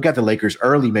 Maybe do you look at the Lakers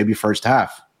early, maybe first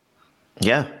half?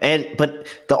 Yeah, but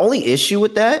the only issue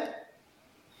with that.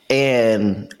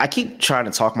 And I keep trying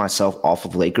to talk myself off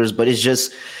of Lakers, but it's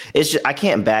just I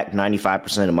can't back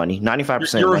 95% of money.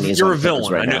 95% of money is you're a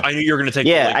villain. Right I knew you were going to take.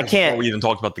 Yeah, I can't. Before we even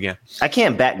talked about the game. I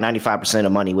can't back 95%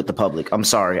 of money with the public. I'm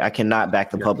sorry, I cannot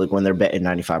back the public when they're betting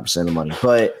 95% of money.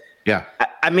 But yeah,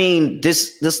 I mean,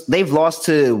 this they've lost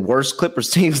to worse Clippers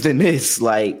teams than this.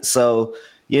 Like, so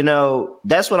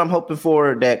that's what I'm hoping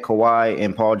for. That Kawhi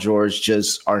and Paul George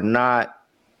just are not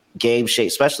game shape,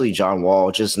 especially John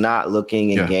Wall, just not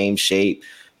looking in game shape.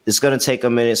 It's going to take a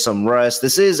minute, some rest.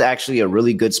 This is actually a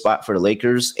really good spot for the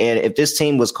Lakers. And if this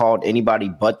team was called anybody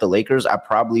but the Lakers, I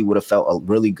probably would have felt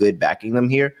really good backing them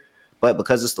here. But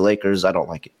because it's the Lakers, I don't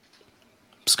like it.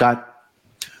 Scott?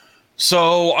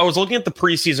 So I was looking at the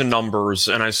preseason numbers,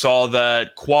 and I saw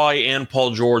that Kawhi and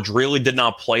Paul George really did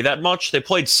not play that much. They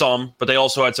played some, but they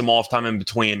also had some off time in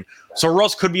between. So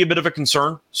Russ could be a bit of a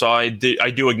concern. So I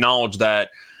do acknowledge that.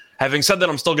 Having said that,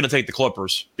 I'm still going to take the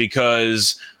Clippers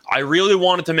because I really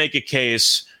wanted to make a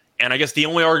case, and I guess the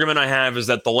only argument I have is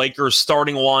that the Lakers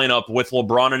starting lineup with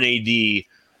LeBron and AD,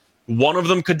 one of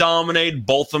them could dominate,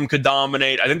 both of them could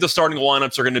dominate. I think the starting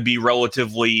lineups are going to be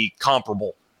relatively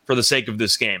comparable for the sake of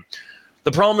this game.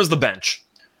 The problem is the bench,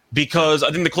 because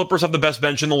I think the Clippers have the best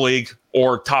bench in the league,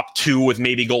 or top two with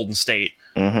maybe Golden State.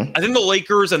 Mm-hmm. I think the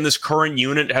Lakers and this current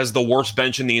unit has the worst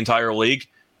bench in the entire league,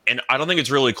 and I don't think it's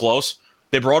really close.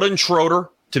 They brought in Schroeder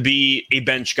to be a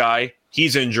bench guy.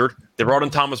 He's injured. They brought in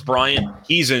Thomas Bryant.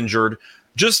 He's injured.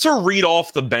 Just to read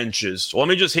off the benches, so let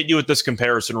me just hit you with this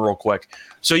comparison real quick.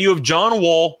 So you have John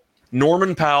Wall,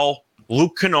 Norman Powell,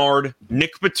 Luke Kennard,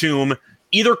 Nick Batum,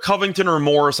 either Covington or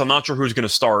Morris. I'm not sure who's going to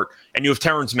start. And you have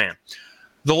Terrence Mann.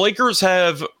 The Lakers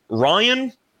have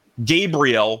Ryan,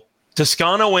 Gabriel,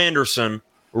 Toscano Anderson,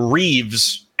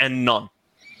 Reeves, and Nunn.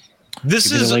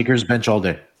 This is the Lakers bench all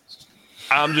day.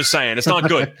 I'm just saying, it's not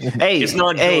good. It's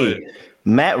not good.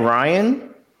 Matt Ryan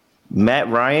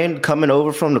coming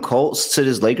over from the Colts to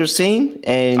this Lakers team.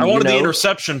 And I wanted the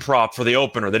interception prop for the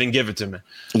opener. They didn't give it to me.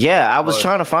 Yeah, I was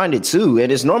trying to find it too. And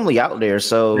it's normally out there.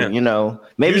 So,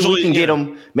 maybe we can get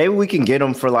them. Maybe we can get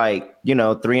them for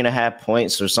 3.5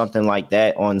 points or something like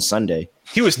that on Sunday.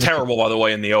 He was terrible, by the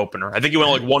way, in the opener. I think he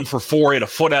went 1 for 4. He had a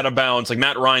foot out of bounds.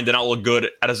 Matt Ryan did not look good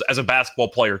as a basketball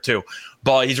player too.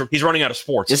 But he's running out of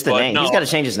sports. Just the name. No, he's got to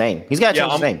change his name. His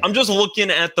name. I'm just looking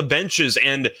at the benches,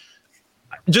 and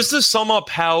just to sum up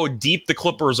how deep the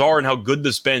Clippers are and how good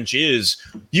this bench is,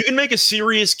 you can make a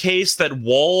serious case that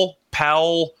Wall,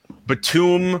 Powell,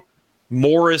 Batum,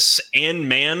 Morris, and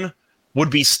Mann would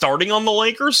be starting on the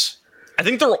Lakers. I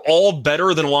think they're all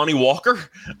better than Lonnie Walker.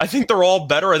 I think they're all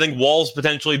better. I think Wall's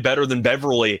potentially better than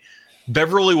Beverly.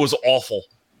 Beverly was awful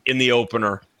in the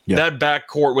opener. Yeah. That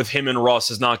backcourt with him and Russ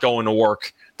is not going to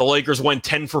work. The Lakers went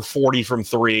 10 for 40 from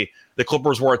three. The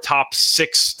Clippers were a top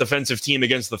 6 defensive team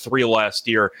against the three last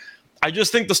year. I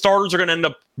just think the starters are going to end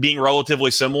up being relatively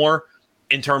similar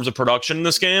in terms of production in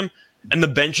this game, and the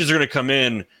benches are going to come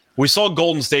in. We saw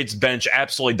Golden State's bench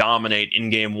absolutely dominate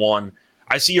in game 1.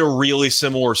 I see a really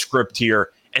similar script here.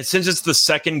 And since it's the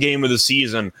second game of the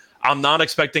season, I'm not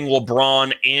expecting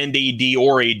LeBron and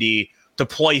AD to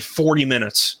play 40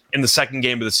 minutes in the second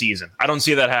game of the season. I don't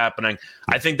see that happening.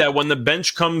 I think that when the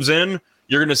bench comes in,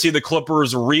 you're going to see the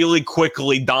Clippers really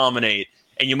quickly dominate.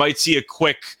 And you might see a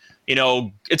quick,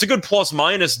 it's a good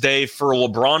plus-minus day for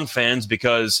LeBron fans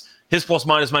because his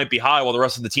plus-minus might be high while the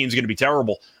rest of the team's going to be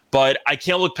terrible. But I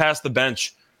can't look past the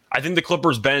bench. I think the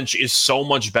Clippers bench is so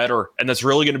much better, and that's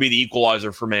really going to be the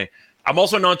equalizer for me. I'm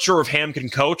also not sure if Ham can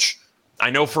coach. I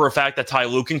know for a fact that Ty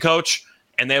Lue can coach,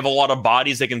 and they have a lot of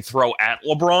bodies they can throw at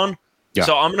LeBron. Yeah.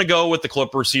 So I'm going to go with the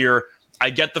Clippers here. I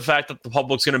get the fact that the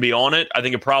public's going to be on it. I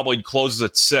think it probably closes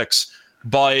at 6.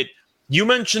 But you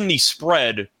mentioned the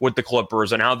spread with the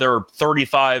Clippers and how they're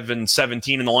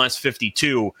 35-17 in the last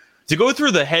 52. To go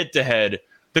through the head-to-head,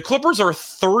 the Clippers are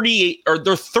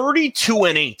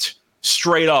 32-8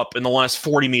 straight up in the last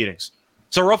 40 meetings.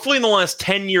 So roughly in the last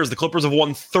 10 years, the Clippers have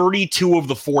won 32 of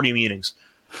the 40 meetings.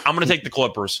 I'm going to take the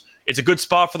Clippers. It's a good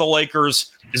spot for the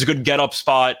Lakers. It's a good get-up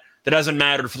spot. That hasn't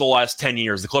mattered for the last 10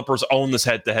 years. The Clippers own this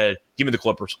head-to-head. Give me the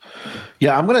Clippers.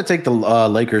 Yeah, I'm going to take the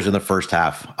Lakers in the first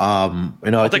half.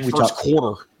 I'll take first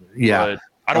quarter. Yeah.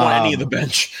 I don't want any of the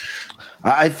bench.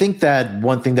 I think that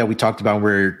one thing that we talked about when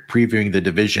we were previewing the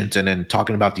divisions and then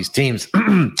talking about these teams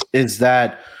is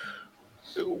that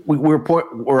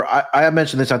I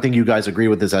mentioned this, I think you guys agree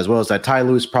with this as well, is that Ty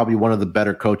Lue is probably one of the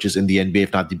better coaches in the NBA,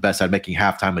 if not the best, at making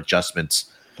halftime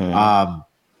adjustments.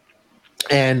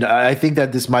 And I think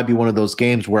that this might be one of those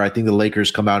games where I think the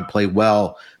Lakers come out and play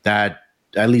well, that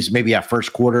at least maybe at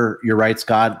first quarter, you're right,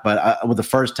 Scott, but with the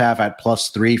first half at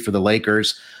 +3 for the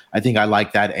Lakers, I think I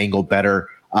like that angle better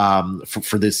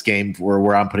for this game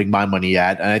where I'm putting my money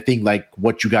at. And I think like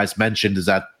what you guys mentioned is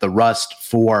that the rust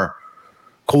for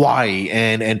Kawhi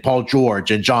and Paul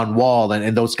George and John Wall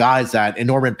and those guys and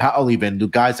Norman Powell, even the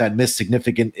guys that missed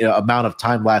significant amount of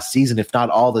time last season, if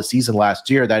not all the season last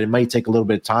year, that it might take a little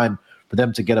bit of time for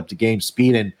them to get up to game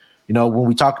speed. And, when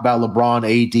we talk about LeBron,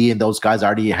 AD, and those guys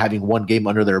already having one game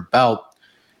under their belt,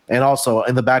 and also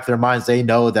in the back of their minds, they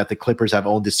know that the Clippers have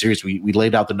owned this series. We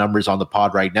laid out the numbers on the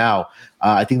pod right now.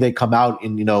 I think they come out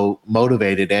and,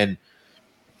 motivated. And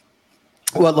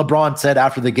what LeBron said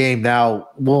after the game, now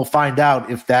we'll find out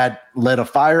if that lit a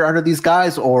fire under these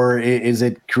guys, or is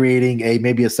it creating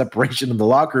maybe a separation in the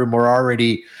locker room. We're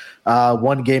already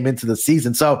one game into the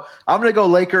season. So I'm going to go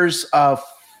Lakers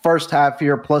first half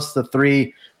here plus the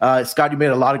 3. Scott, you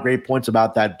made a lot of great points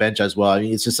about that bench as well. I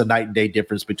mean, it's just a night and day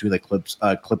difference between the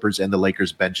Clippers and the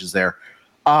Lakers benches there.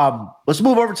 Let's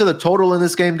move over to the total in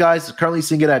this game, guys. Currently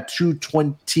seeing it at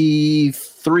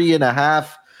 223.5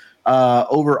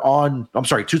 over on,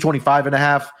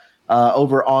 225.5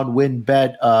 over on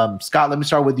WinBet. Scott, let me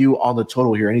start with you on the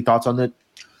total here. Any thoughts on that?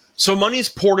 So money's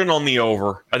poured in on the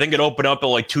over. I think it opened up at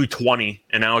like 220,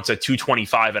 and now it's at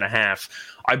 225.5.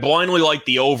 I blindly liked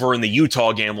the over in the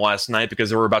Utah game last night because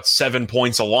there were about 7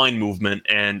 points of line movement,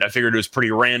 and I figured it was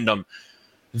pretty random.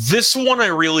 This one I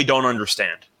really don't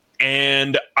understand.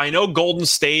 And I know Golden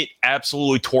State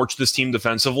absolutely torched this team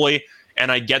defensively,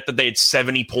 and I get that they had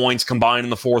 70 points combined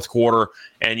in the fourth quarter,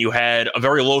 and you had a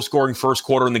very low-scoring first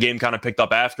quarter, and the game kind of picked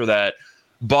up after that.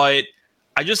 But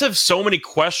I just have so many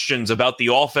questions about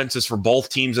the offenses for both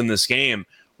teams in this game.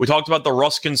 We talked about the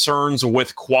rust concerns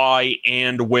with Kawhi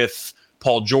and with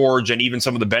Paul George and even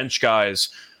some of the bench guys.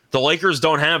 The Lakers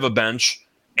don't have a bench,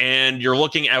 and you're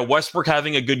looking at Westbrook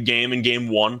having a good game in game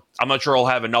 1. I'm not sure he'll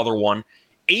have another one.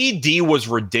 AD was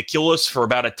ridiculous for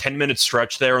about a 10-minute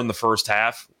stretch there in the first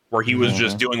half where he was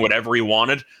just doing whatever he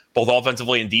wanted, both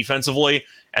offensively and defensively.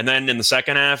 And then in the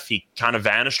second half, he kind of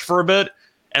vanished for a bit.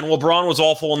 And LeBron was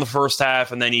awful in the first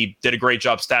half, and then he did a great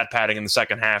job stat padding in the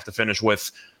second half to finish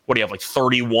with, what do you have, like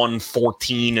 31,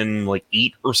 14, and like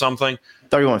 8 or something?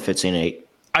 31, 15, 8.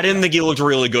 I didn't think he looked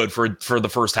really good for the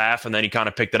first half, and then he kind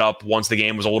of picked it up once the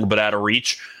game was a little bit out of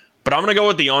reach. But I'm going to go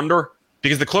with the under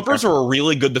because the Clippers are a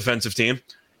really good defensive team,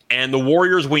 and the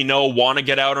Warriors, we know, want to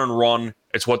get out and run.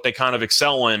 It's what they kind of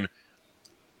excel in.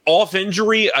 Off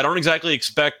injury, I don't exactly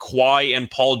expect Kawhi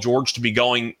and Paul George to be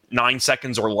going 9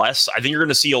 seconds or less. I think you're going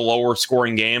to see a lower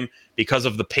scoring game because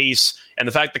of the pace and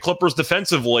the fact the Clippers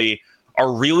defensively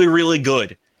are really, really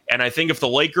good. And I think if the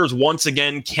Lakers once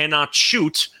again cannot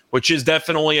shoot, which is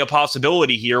definitely a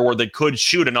possibility here where they could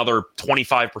shoot another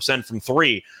 25% from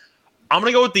 3, I'm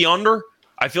going to go with the under.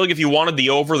 I feel like if you wanted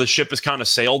the over, the ship has kind of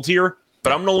sailed here,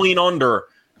 but I'm going to lean under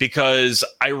because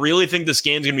I really think this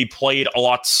game's going to be played a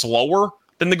lot slower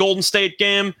than the Golden State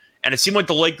game, and it seemed like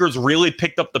the Lakers really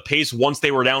picked up the pace once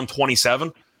they were down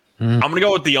 27. I'm going to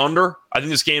go with the under. I think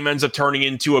this game ends up turning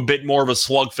into a bit more of a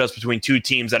slugfest between two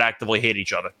teams that actively hate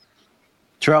each other.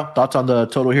 Terrell, thoughts on the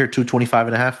total here,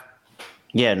 225.5?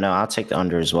 Yeah, no, I'll take the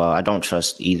under as well. I don't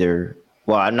trust either.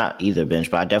 Well, I'm not either bench,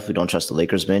 but I definitely don't trust the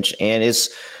Lakers bench. And it's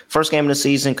first game of the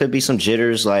season, could be some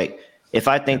jitters. Like, if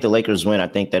I think the Lakers win, I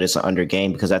think that it's an under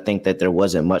game because I think that there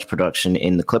wasn't much production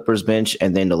in the Clippers bench,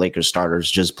 and then the Lakers starters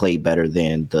just played better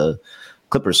than the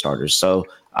Clippers starters. So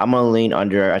I'm going to lean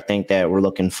under. I think that we're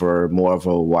looking for more of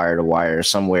a wire-to-wire,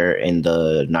 somewhere in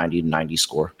the 90-90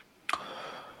 score.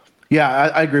 Yeah,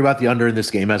 I agree about the under in this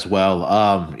game as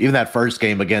well. Even that first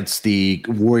game against the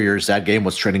Warriors, that game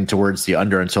was trending towards the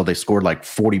under until they scored like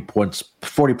 40 plus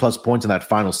points in that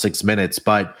final 6 minutes.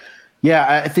 But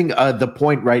yeah, I think the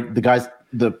point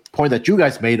that you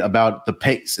guys made about the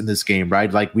pace in this game,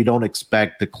 right? Like we don't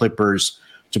expect the Clippers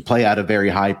to play at a very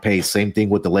high pace. Same thing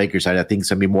with the Lakers. I think it's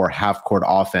gonna be more half court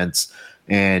offense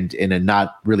and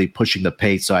not really pushing the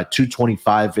pace. So at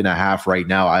 225.5 right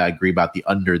now, I agree about the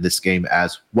under this game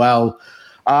as well.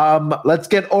 Let's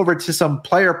get over to some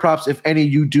player props. If any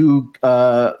you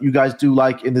guys do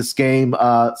like in this game.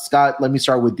 Scott, let me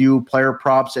start with you. Player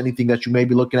props, anything that you may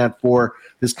be looking at for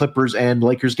this Clippers and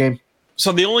Lakers game?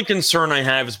 So the only concern I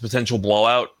have is potential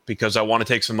blowout because I want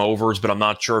to take some overs, but I'm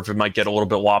not sure if it might get a little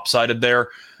bit lopsided there.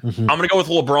 I'm going to go with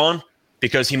LeBron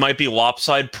because he might be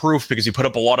lopside proof because he put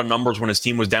up a lot of numbers when his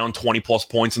team was down 20 plus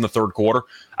points in the third quarter.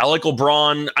 I like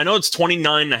LeBron. I know it's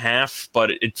 29.5, but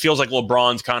it feels like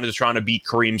LeBron's kind of just trying to beat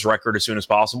Kareem's record as soon as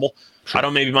possible. Sure. I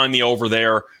don't maybe mind the over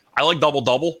there. I like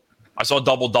double-double. I saw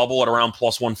double-double at around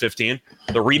plus 115.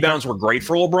 The rebounds were great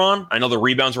for LeBron. I know the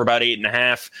rebounds were about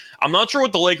 8.5. I'm not sure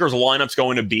what the Lakers lineup's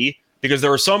going to be because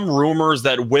there are some rumors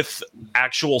that with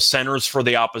actual centers for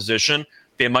the opposition,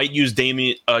 they might use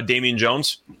Damian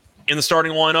Jones in the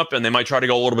starting lineup, and they might try to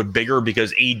go a little bit bigger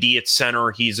because AD at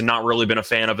center, he's not really been a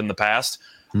fan of in the past.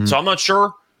 So I'm not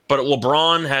sure, but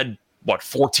LeBron had,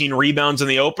 14 rebounds in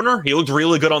the opener? He looked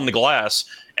really good on the glass,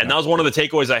 and that was one of the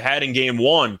takeaways I had in game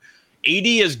one. AD,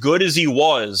 as good as he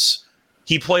was,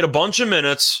 he played a bunch of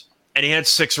minutes, and he had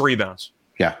 6 rebounds.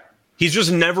 Yeah. He's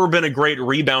just never been a great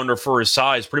rebounder for his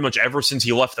size, pretty much ever since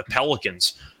he left the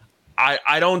Pelicans.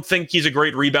 I don't think he's a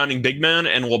great rebounding big man,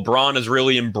 and LeBron has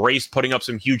really embraced putting up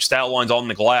some huge stat lines on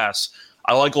the glass.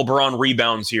 I like LeBron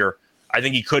rebounds here. I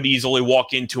think he could easily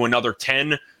walk into another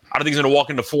 10. I don't think he's going to walk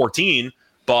into 14,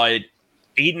 but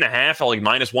 8.5 at like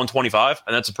minus 125,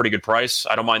 and that's a pretty good price.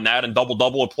 I don't mind that, and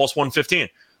double-double at plus 115.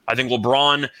 I think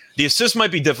LeBron, the assist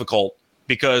might be difficult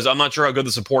because I'm not sure how good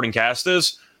the supporting cast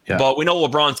is, but we know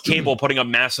LeBron's capable of putting up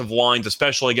massive lines,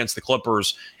 especially against the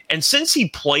Clippers. And since he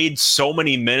played so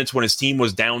many minutes when his team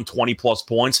was down 20-plus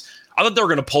points, I thought they were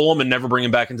going to pull him and never bring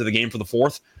him back into the game for the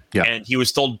fourth. Yeah. And he was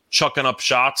still chucking up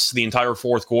shots the entire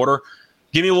fourth quarter.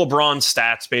 Give me LeBron's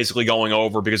stats basically going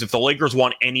over because if the Lakers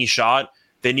want any shot,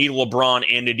 they need LeBron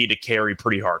and AD to carry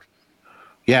pretty hard.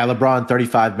 Yeah, LeBron,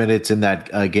 35 minutes in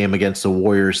that game against the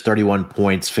Warriors, 31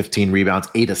 points, 15 rebounds,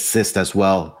 8 assists as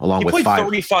well, along with 5. He played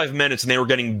 35 minutes, and they were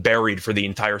getting buried for the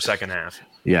entire second half.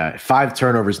 Yeah, 5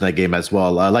 turnovers in that game as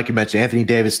well. Like you mentioned, Anthony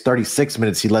Davis, 36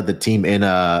 minutes. He led the team in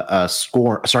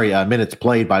minutes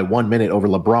played by 1 minute over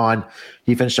LeBron.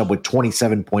 He finished up with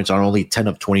 27 points on only 10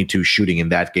 of 22 shooting in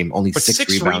that game. Only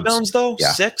 6 rebounds. Though?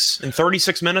 Yeah. 6 in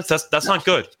 36 minutes? That's not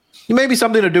good. Maybe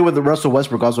something to do with the Russell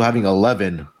Westbrook also having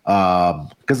 11.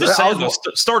 Because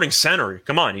starting center,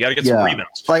 come on, you got to get some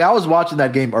rebounds. Like I was watching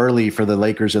that game early for the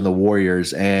Lakers and the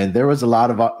Warriors, and there was a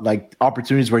lot of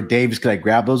opportunities where Davis could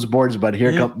grab those boards, but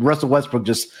here comes Russell Westbrook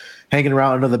just hanging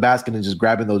around under the basket and just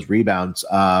grabbing those rebounds.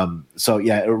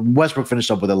 Westbrook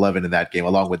finished up with 11 in that game,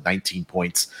 along with 19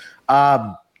 points.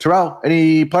 Terrell,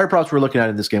 any player props we're looking at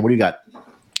in this game? What do you got?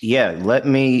 Yeah, let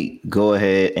me go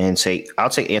ahead and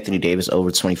I'll take Anthony Davis over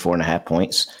 24.5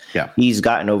 points. Yeah. He's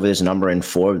gotten over this number in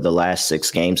 4 of the last 6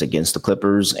 games against the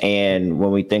Clippers. And when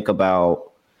we think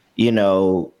about, he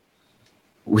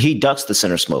ducks the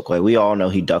center smoke. Like we all know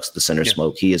he ducks the center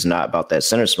smoke. He is not about that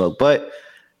center smoke, but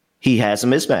he has a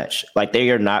mismatch. Like they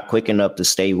are not quick enough to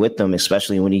stay with him,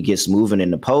 especially when he gets moving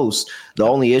in the post. The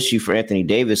only issue for Anthony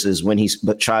Davis is when he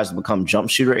tries to become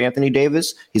jump shooter Anthony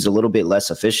Davis, he's a little bit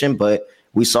less efficient, but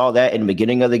we saw that in the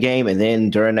beginning of the game, and then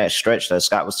during that stretch that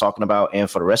Scott was talking about,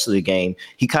 and for the rest of the game,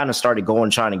 he kind of started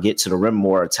trying to get to the rim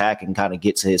more, attack, and kind of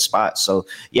get to his spot. So,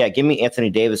 yeah, give me Anthony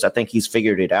Davis. I think he's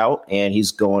figured it out, and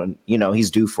he's going, he's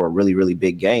due for a really, really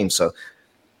big game. So,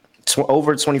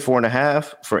 over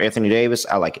 24.5 for Anthony Davis,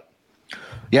 I like it.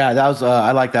 Yeah, that was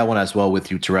I like that one as well with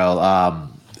you, Terrell.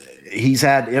 He's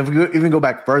had, if we even go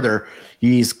back further,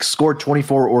 he's scored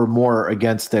 24 or more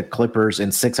against the Clippers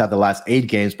in 6 out of the last 8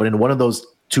 games. But in one of those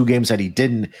 2 games that he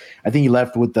didn't, I think he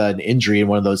left with an injury in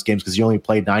one of those games because he only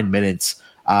played 9 minutes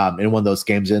in one of those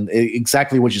games. And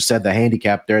exactly what you said, the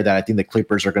handicap there, that I think the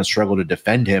Clippers are going to struggle to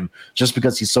defend him just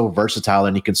because he's so versatile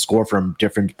and he can score from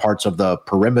different parts of the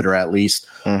perimeter at least.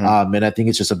 And I think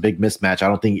it's just a big mismatch. I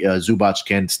don't think Zubac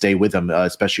can stay with him,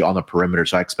 especially on the perimeter.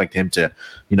 So I expect him to,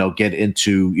 get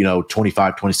into,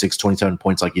 25, 26, 27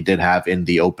 points like he did have in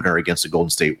the opener against the Golden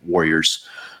State Warriors.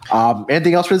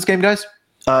 Anything else for this game, guys?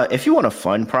 If you want a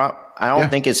fun prop, I don't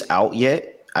think it's out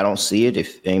yet. I don't see it.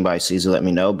 If anybody sees it, let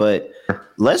me know. But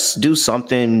let's do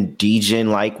something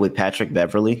Degen like with Patrick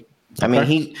Beverley. I mean,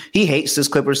 he hates this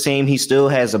Clippers team. He still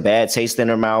has a bad taste in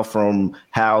her mouth from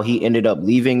how he ended up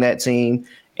leaving that team.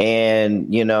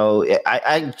 And, you know,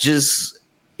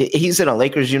 he's in a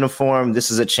Lakers uniform. This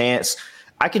is a chance.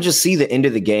 I could just see the end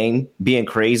of the game being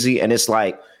crazy. And it's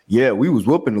like, yeah, we was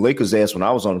whooping the Lakers ass when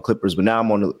I was on the Clippers, but now I'm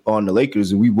on the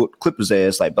Lakers and we whooped Clippers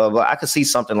ass, like blah, blah, blah. I could see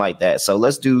something like that. So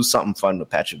let's do something fun with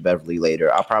Patrick Beverley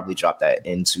later. I'll probably drop that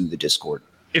into the Discord.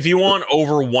 If you want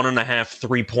over 1.5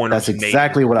 3-pointers, that's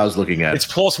exactly what I was looking at. It's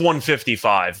plus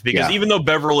 155 because even though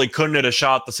Beverley couldn't hit a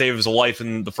shot to save his life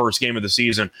in the first game of the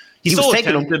season, he still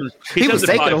attempted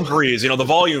 5 threes. You know, the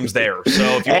volume's there. So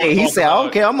if you he said, I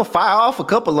don't care. I'm going to fire off a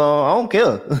couple of I don't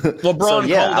care. LeBron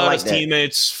called out his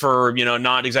teammates for, you know,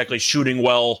 not exactly shooting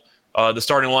well. The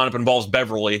starting lineup involves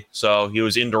Beverley, so he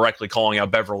was indirectly calling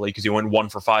out Beverley because he went 1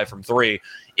 for 5 from 3. If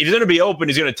he's going to be open,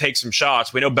 he's going to take some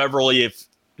shots. We know Beverley,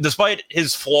 despite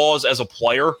his flaws as a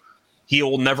player, he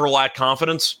will never lack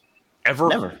confidence, ever.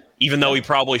 Never. Even though he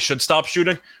probably should stop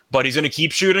shooting, but he's going to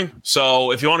keep shooting.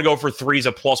 So if you want to go for threes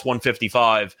at plus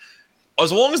 155,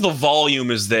 as long as the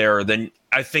volume is there, then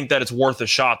I think that it's worth a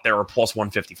shot there at plus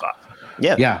 155.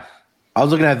 Yeah. I was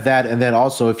looking at that, and then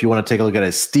also if you want to take a look at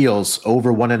his steals,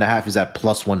 over 1.5 is at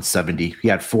plus 170. He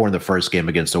had 4 in the first game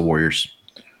against the Warriors.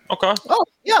 Okay. Oh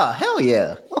yeah, hell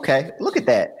yeah. Okay, look at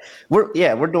that. We're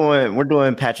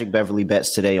doing Patrick Beverley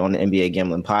bets today on the NBA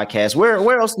Gambling Podcast.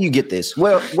 Where else do you get this?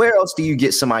 Where else do you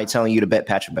get somebody telling you to bet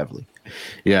Patrick Beverley?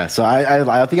 Yeah, so I think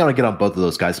I'm gonna get on both of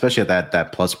those guys, especially at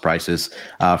that plus prices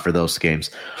for those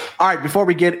games. All right, before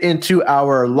we get into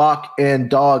our lock and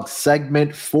dog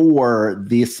segment for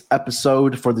this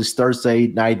episode for these Thursday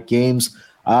night games,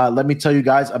 let me tell you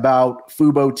guys about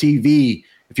Fubo TV.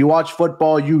 If you watch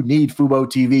football, you need Fubo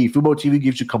TV. Fubo TV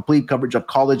gives you complete coverage of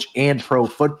college and pro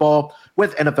football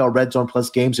with NFL Red Zone Plus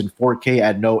games in 4K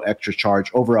at no extra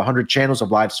charge. Over 100 channels of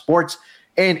live sports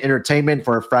and entertainment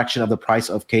for a fraction of the price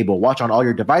of cable. Watch on all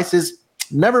your devices.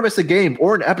 Never miss a game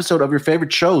or an episode of your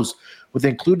favorite shows with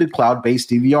included cloud-based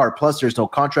DVR. Plus, there's no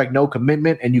contract, no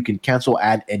commitment, and you can cancel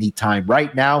at any time.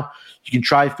 Right now, you can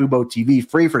try Fubo TV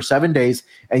free for 7 days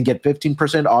and get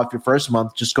 15% off your first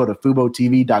month. Just go to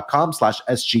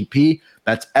FuboTV.com/SGP.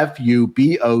 That's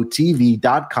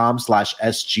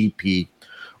FUBOTV.com/SGP.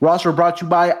 We're also brought to you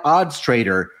by Odds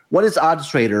Trader. What is Odds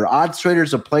Trader? Odds Trader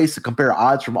is a place to compare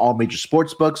odds from all major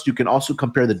sports books. You can also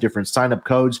compare the different sign-up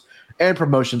codes and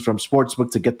promotions from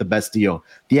sportsbook to get the best deal.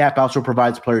 The app also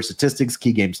provides player statistics,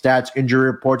 key game stats, injury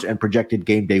reports, and projected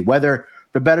game day weather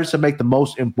for bettors to make the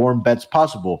most informed bets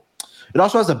possible. It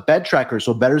also has a bet tracker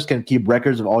so bettors can keep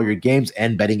records of all your games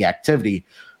and betting activity.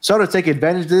 So to take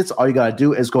advantage of this, all you got to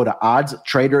do is go to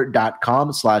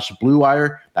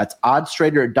oddstrader.com/bluewire. That's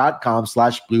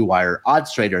oddstrader.com/bluewire.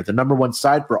 OddsTrader, the #1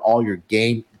 site for all your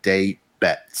game day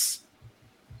bets.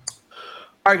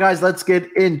 All right, guys, let's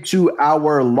get into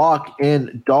our lock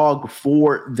and dog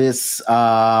for this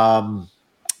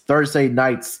Thursday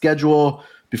night schedule.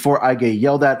 Before I get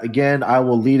yelled at again, I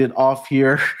will lead it off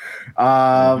here.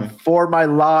 For my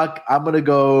lock,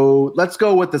 let's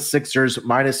go with the Sixers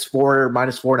 -4,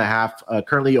 -4.5.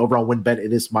 Currently over on WinBet,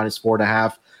 it is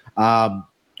 -4.5.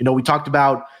 We talked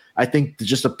about, I think,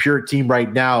 just a pure team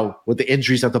right now with the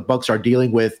injuries that the Bucks are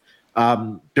dealing with.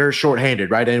 They're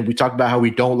shorthanded, right? And we talked about how we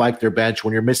don't like their bench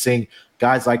when you're missing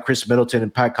guys like Chris Middleton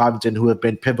and Pat Connaughton who have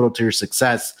been pivotal to your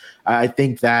success. I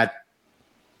think that's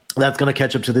going to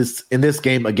catch up to this in this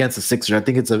game against the Sixers. I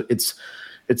think it's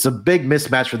a big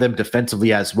mismatch for them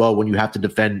defensively as well when you have to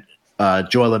defend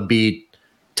Joel Embiid,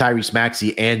 Tyrese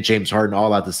Maxey, and James Harden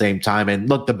all at the same time. And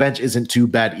look, the bench isn't too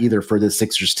bad either for the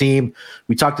Sixers team.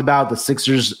 We talked about the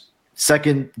Sixers'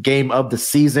 second game of the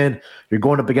season. You're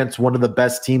going up against one of the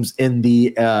best teams in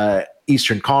the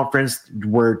Eastern Conference,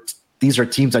 where these are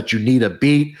teams that you need to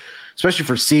beat, especially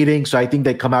for seeding. So I think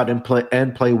they come out and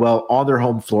play well on their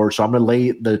home floor. So I'm going to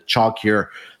lay the chalk here.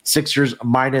 Sixers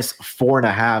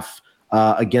 -4.5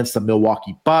 against the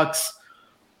Milwaukee Bucks.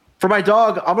 For my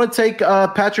dog, I'm going to take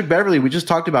Patrick Beverley. We just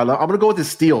talked about it. I'm going to go with his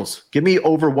steals. Give me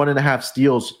over 1.5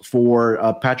 steals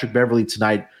for Patrick Beverley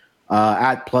tonight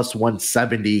at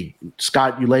 +170.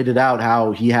 Scott, you laid it out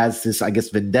how he has this, I guess,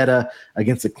 vendetta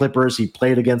against the Clippers. He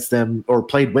played against them or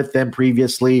played with them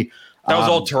previously. That was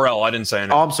all Terrell. I didn't say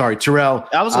anything. Oh, I'm sorry, Terrell.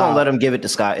 I was going to let him give it to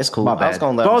Scott. It's cool. I was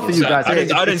going to let both of you guys. I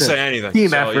didn't say anything.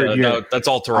 Team effort here. That's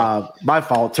all Terrell. My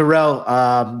fault. Terrell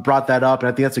brought that up, and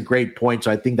I think that's a great point. So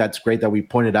I think that's great that we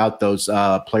pointed out those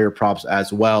player props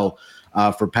as well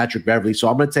for Patrick Beverley. So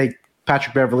I'm going to take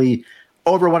Patrick Beverley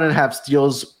over 1.5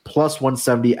 steals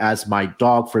 +170 as my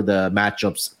dog for the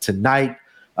matchups tonight.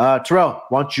 Terrell,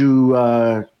 why don't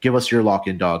you give us your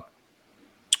lock-in dog?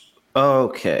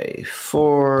 Okay,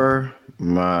 for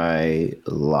my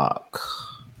lock.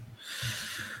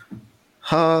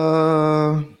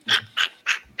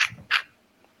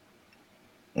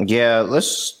 Yeah,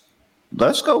 let's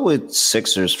go with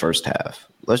Sixers first half.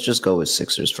 Let's just go with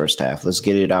Sixers first half. Let's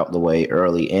get it out the way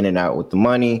early, in and out with the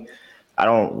money. I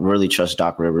don't really trust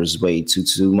Doc Rivers way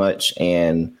too much,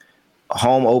 and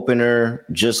home opener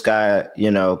just got,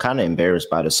 kind of embarrassed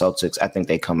by the Celtics. I think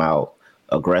they come out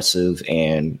aggressive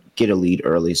and get a lead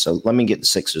early. So let me get the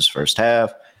Sixers first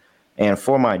half. And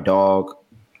for my dog,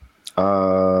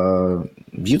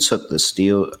 you took the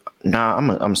steal. Nah,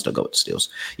 I'm still go with the steals.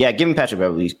 Yeah, give me Patrick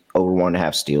Beverley over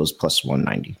 1.5 steals plus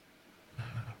 190.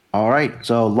 All right,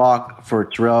 so lock for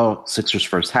Terrell, Sixers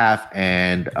first half,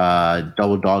 and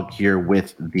double dog here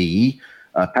with the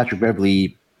Patrick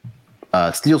Beverley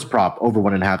steals prop over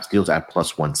 1.5 steals at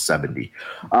plus 170.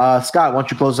 Scott, why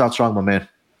don't you close out strong, my man?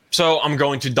 So I'm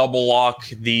going to double lock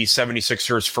the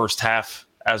 76ers first half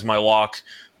as my lock.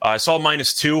 I saw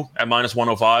 -2 at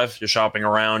 -105, just shopping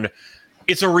around.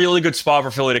 It's a really good spot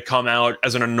for Philly to come out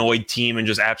as an annoyed team and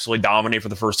just absolutely dominate for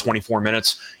the first 24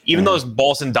 minutes. Even though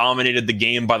Boston dominated the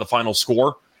game by the final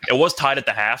score, it was tied at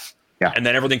the half. Yeah. And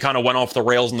then everything kind of went off the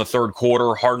rails in the third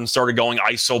quarter. Harden started going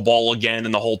ISO ball again,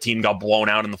 and the whole team got blown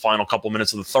out in the final couple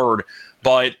minutes of the third.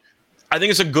 But I think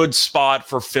it's a good spot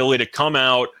for Philly to come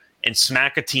out and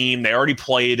smack a team they already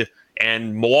played.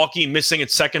 And Milwaukee missing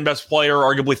its second best player,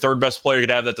 arguably third best player,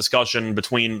 could have that discussion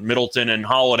between Middleton and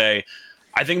Holiday.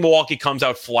 I think Milwaukee comes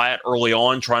out flat early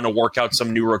on, trying to work out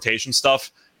some new rotation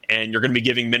stuff. And you're going to be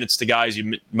giving minutes to guys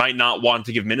you might not want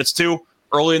to give minutes to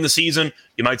early in the season.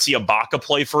 You might see Ibaka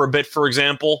play for a bit, for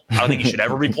example. I don't think he should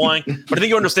ever be playing. But I think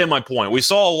you understand my point. We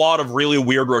saw a lot of really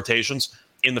weird rotations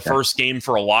in the first game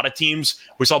for a lot of teams.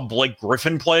 We saw Blake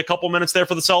Griffin play a couple minutes there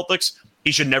for the Celtics.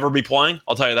 He should never be playing,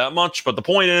 I'll tell you that much. But the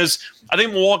point is, I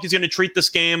think Milwaukee's going to treat this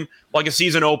game like a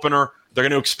season opener. They're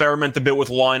going to experiment a bit with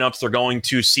lineups. They're going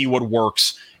to see what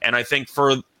works. And I think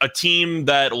for a team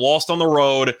that lost on the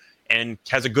road and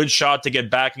has a good shot to get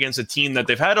back against a team that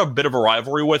they've had a bit of a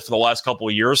rivalry with for the last couple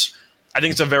of years, I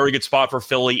think it's a very good spot for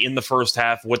Philly in the first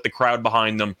half with the crowd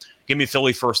behind them. Give me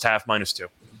Philly first half -2.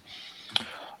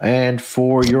 And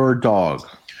for your dog?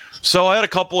 So I had a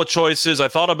couple of choices. I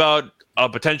thought about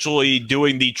potentially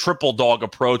doing the triple dog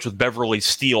approach with Beverly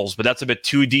steals, but that's a bit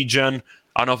too degen.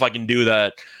 I don't know if I can do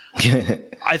that.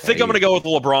 I think I'm going to go with the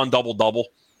LeBron double-double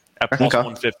at plus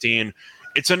 115.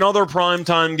 It's another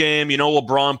primetime game.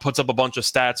 LeBron puts up a bunch of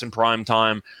stats in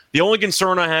primetime. The only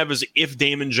concern I have is if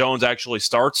Damon Jones actually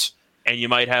starts, and you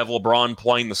might have LeBron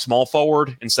playing the small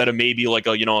forward instead of maybe like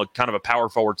a kind of a power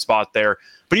forward spot there.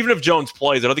 But even if Jones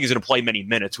plays, I don't think he's going to play many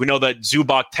minutes. We know that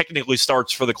Zubac technically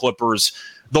starts for the Clippers.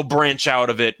 They'll branch out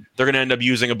of it. They're going to end up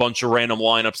using a bunch of random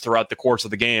lineups throughout the course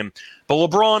of the game. But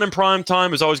LeBron in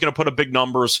primetime is always going to put up big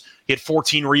numbers. He had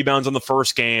 14 rebounds in the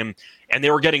first game, and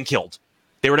they were getting killed.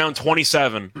 They were down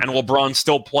 27, and LeBron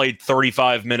still played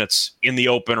 35 minutes in the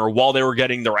opener while they were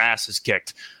getting their asses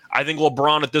kicked. I think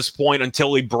LeBron at this point,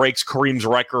 until he breaks Kareem's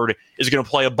record, is going to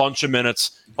play a bunch of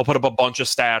minutes. He'll put up a bunch of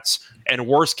stats. And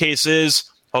worst case is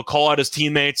he'll call out his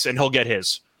teammates and he'll get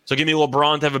his. So give me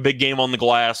LeBron to have a big game on the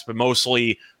glass, but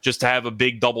mostly just to have a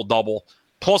big double-double.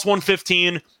 Plus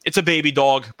 115, it's a baby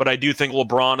dog, but I do think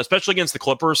LeBron, especially against the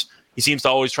Clippers, he seems to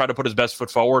always try to put his best foot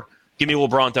forward. Give me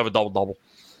LeBron to have a double-double.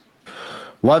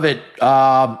 Love it.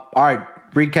 All right,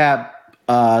 recap.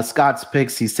 Scott's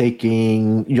picks, he's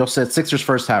taking, you said Sixers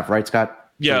first half, right,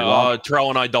 Scott? Yeah, Terrell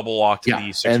and I double locked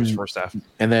the Sixers first half.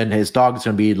 And then his dog is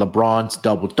going to be LeBron's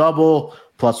double-double,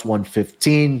 plus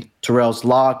 115. Terrell's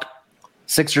lock,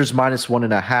 Sixers minus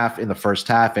 1.5 in the first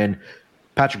half, and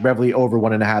Patrick Beverley over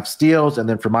 1.5 steals. And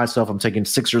then for myself, I'm taking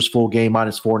Sixers full game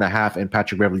minus 4.5 and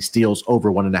Patrick Beverley steals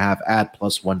over 1.5 at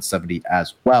plus 170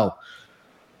 as well.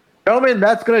 Gentlemen,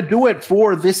 that's going to do it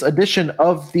for this edition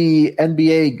of the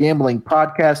NBA Gambling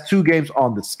Podcast. 2 games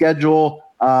on the schedule,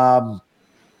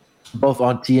 both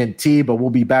on TNT, but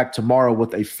we'll be back tomorrow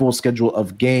with a full schedule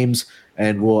of games.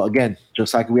 And we'll, again,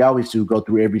 just like we always do, go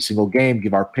through every single game,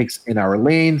 give our picks in our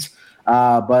lanes.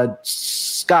 But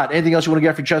Scott, anything else you want to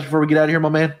get off your chest before we get out of here, my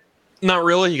man? Not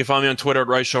really. You can find me on Twitter at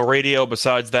Rice Show Radio.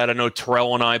 Besides that, I know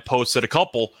Terrell and I posted a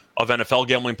couple of NFL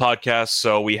gambling podcasts.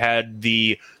 So we had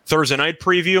the Thursday night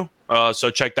preview. So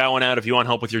check that one out if you want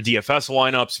help with your DFS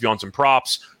lineups, if you want some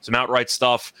props, some outright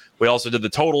stuff. We also did the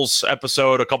totals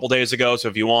episode a couple days ago. So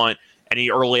if you want any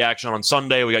early action on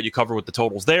Sunday, we got you covered with the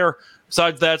totals there.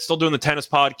 Besides that, still doing the tennis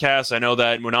podcast. I know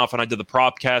that Munaf and I did the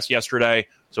propcast yesterday.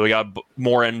 So we got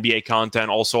more NBA content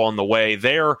also on the way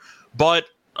there. But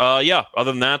Yeah,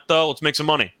 other than that, though, let's make some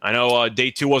money. I know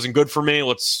day 2 wasn't good for me.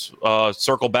 Let's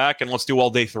circle back and let's do all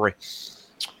day 3.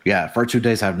 Yeah, first 2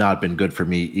 days have not been good for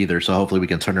me either. So hopefully we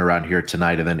can turn it around here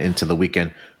tonight and then into the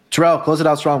weekend. Terrell, close it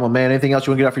out strong, my man. Anything else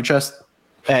you want to get off your chest?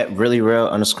 At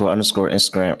reallyreal__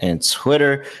 Instagram and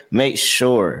Twitter. Make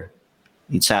sure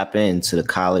you tap into the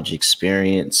College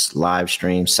Experience live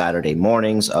stream Saturday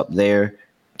mornings up there.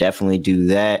 Definitely do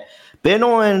that. Been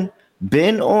on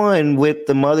with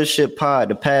the Mothership Pod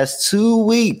the past 2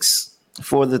 weeks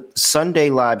for the Sunday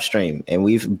live stream, and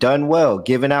we've done well,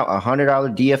 giving out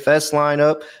 $100 DFS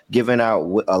lineup, giving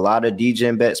out a lot of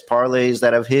DJ bets parlays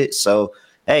that have hit. So,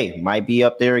 hey, might be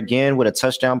up there again with a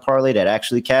touchdown parlay that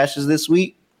actually cashes this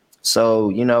week. So,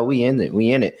 we in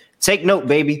it. Take note,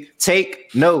 baby.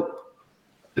 Take note.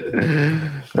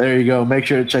 There you go. Make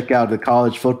sure to check out the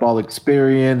College Football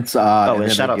Experience.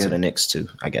 And shout out to the Knicks too,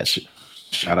 I guess.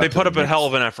 They put up a hell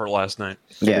of an effort last night.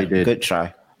 Yeah, they did. Good try.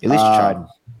 At least you tried.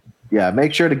 Yeah,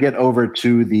 make sure to get over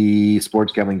to the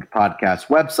Sports Gambling Podcast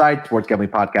website,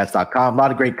 sportsgamblingpodcast.com. A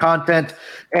lot of great content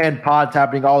and pods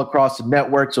happening all across the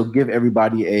network. So give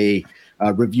everybody a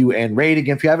review and rating.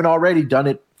 If you haven't already done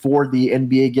it for the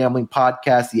NBA Gambling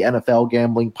Podcast, the NFL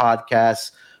Gambling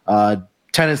Podcast,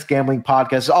 Tennis Gambling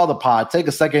Podcast, all the pods, take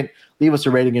a second, leave us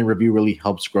a rating and review. Really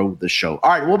helps grow the show. All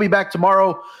right, we'll be back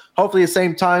tomorrow, hopefully the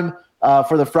same time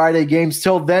for the Friday games.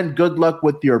 Till then, good luck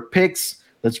with your picks.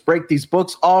 Let's break these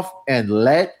books off and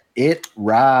let it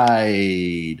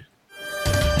ride.